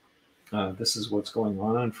know this is what's going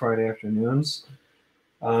on Friday afternoons.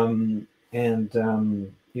 I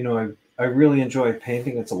really enjoy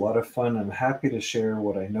painting. It's a lot of fun. I'm happy to share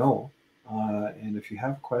what I know. And if you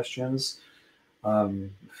have questions,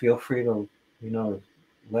 feel free to,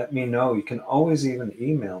 let me know. You can always even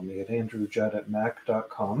email me at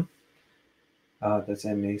andrewjudd@mac.com. That's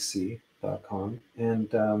mac.com.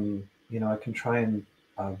 And, I can try and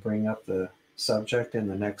bring up the subject in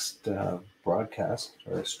the next broadcast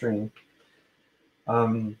or stream.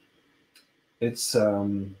 It's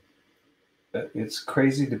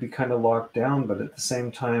crazy to be kind of locked down, but at the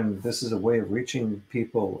same time, this is a way of reaching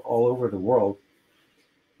people all over the world.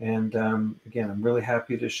 And again, I'm really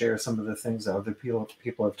happy to share some of the things that other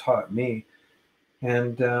people have taught me.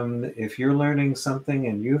 And if you're learning something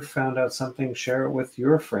and you've found out something, share it with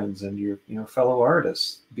your friends and your fellow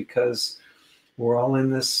artists, because we're all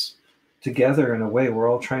in this together in a way. We're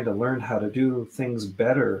all trying to learn how to do things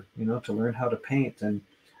better, to learn how to paint. And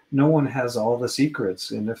no one has all the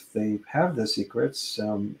secrets. And if they have the secrets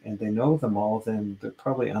and they know them all, then they're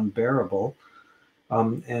probably unbearable.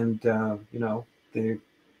 And they're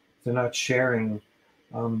not sharing,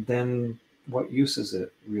 then what use is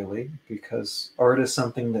it really? Because art is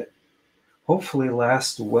something that hopefully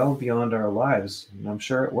lasts well beyond our lives, and I'm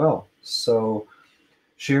sure it will. So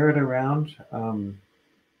share it around,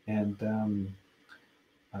 and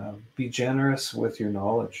be generous with your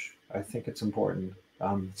knowledge. I think it's important.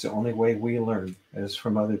 It's the only way we learn is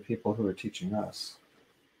from other people who are teaching us.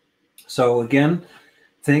 So again,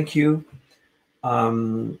 thank you.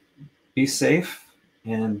 Be safe,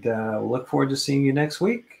 and look forward to seeing you next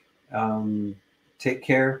week. Take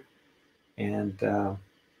care, and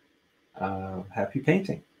happy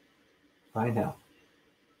painting. Bye now.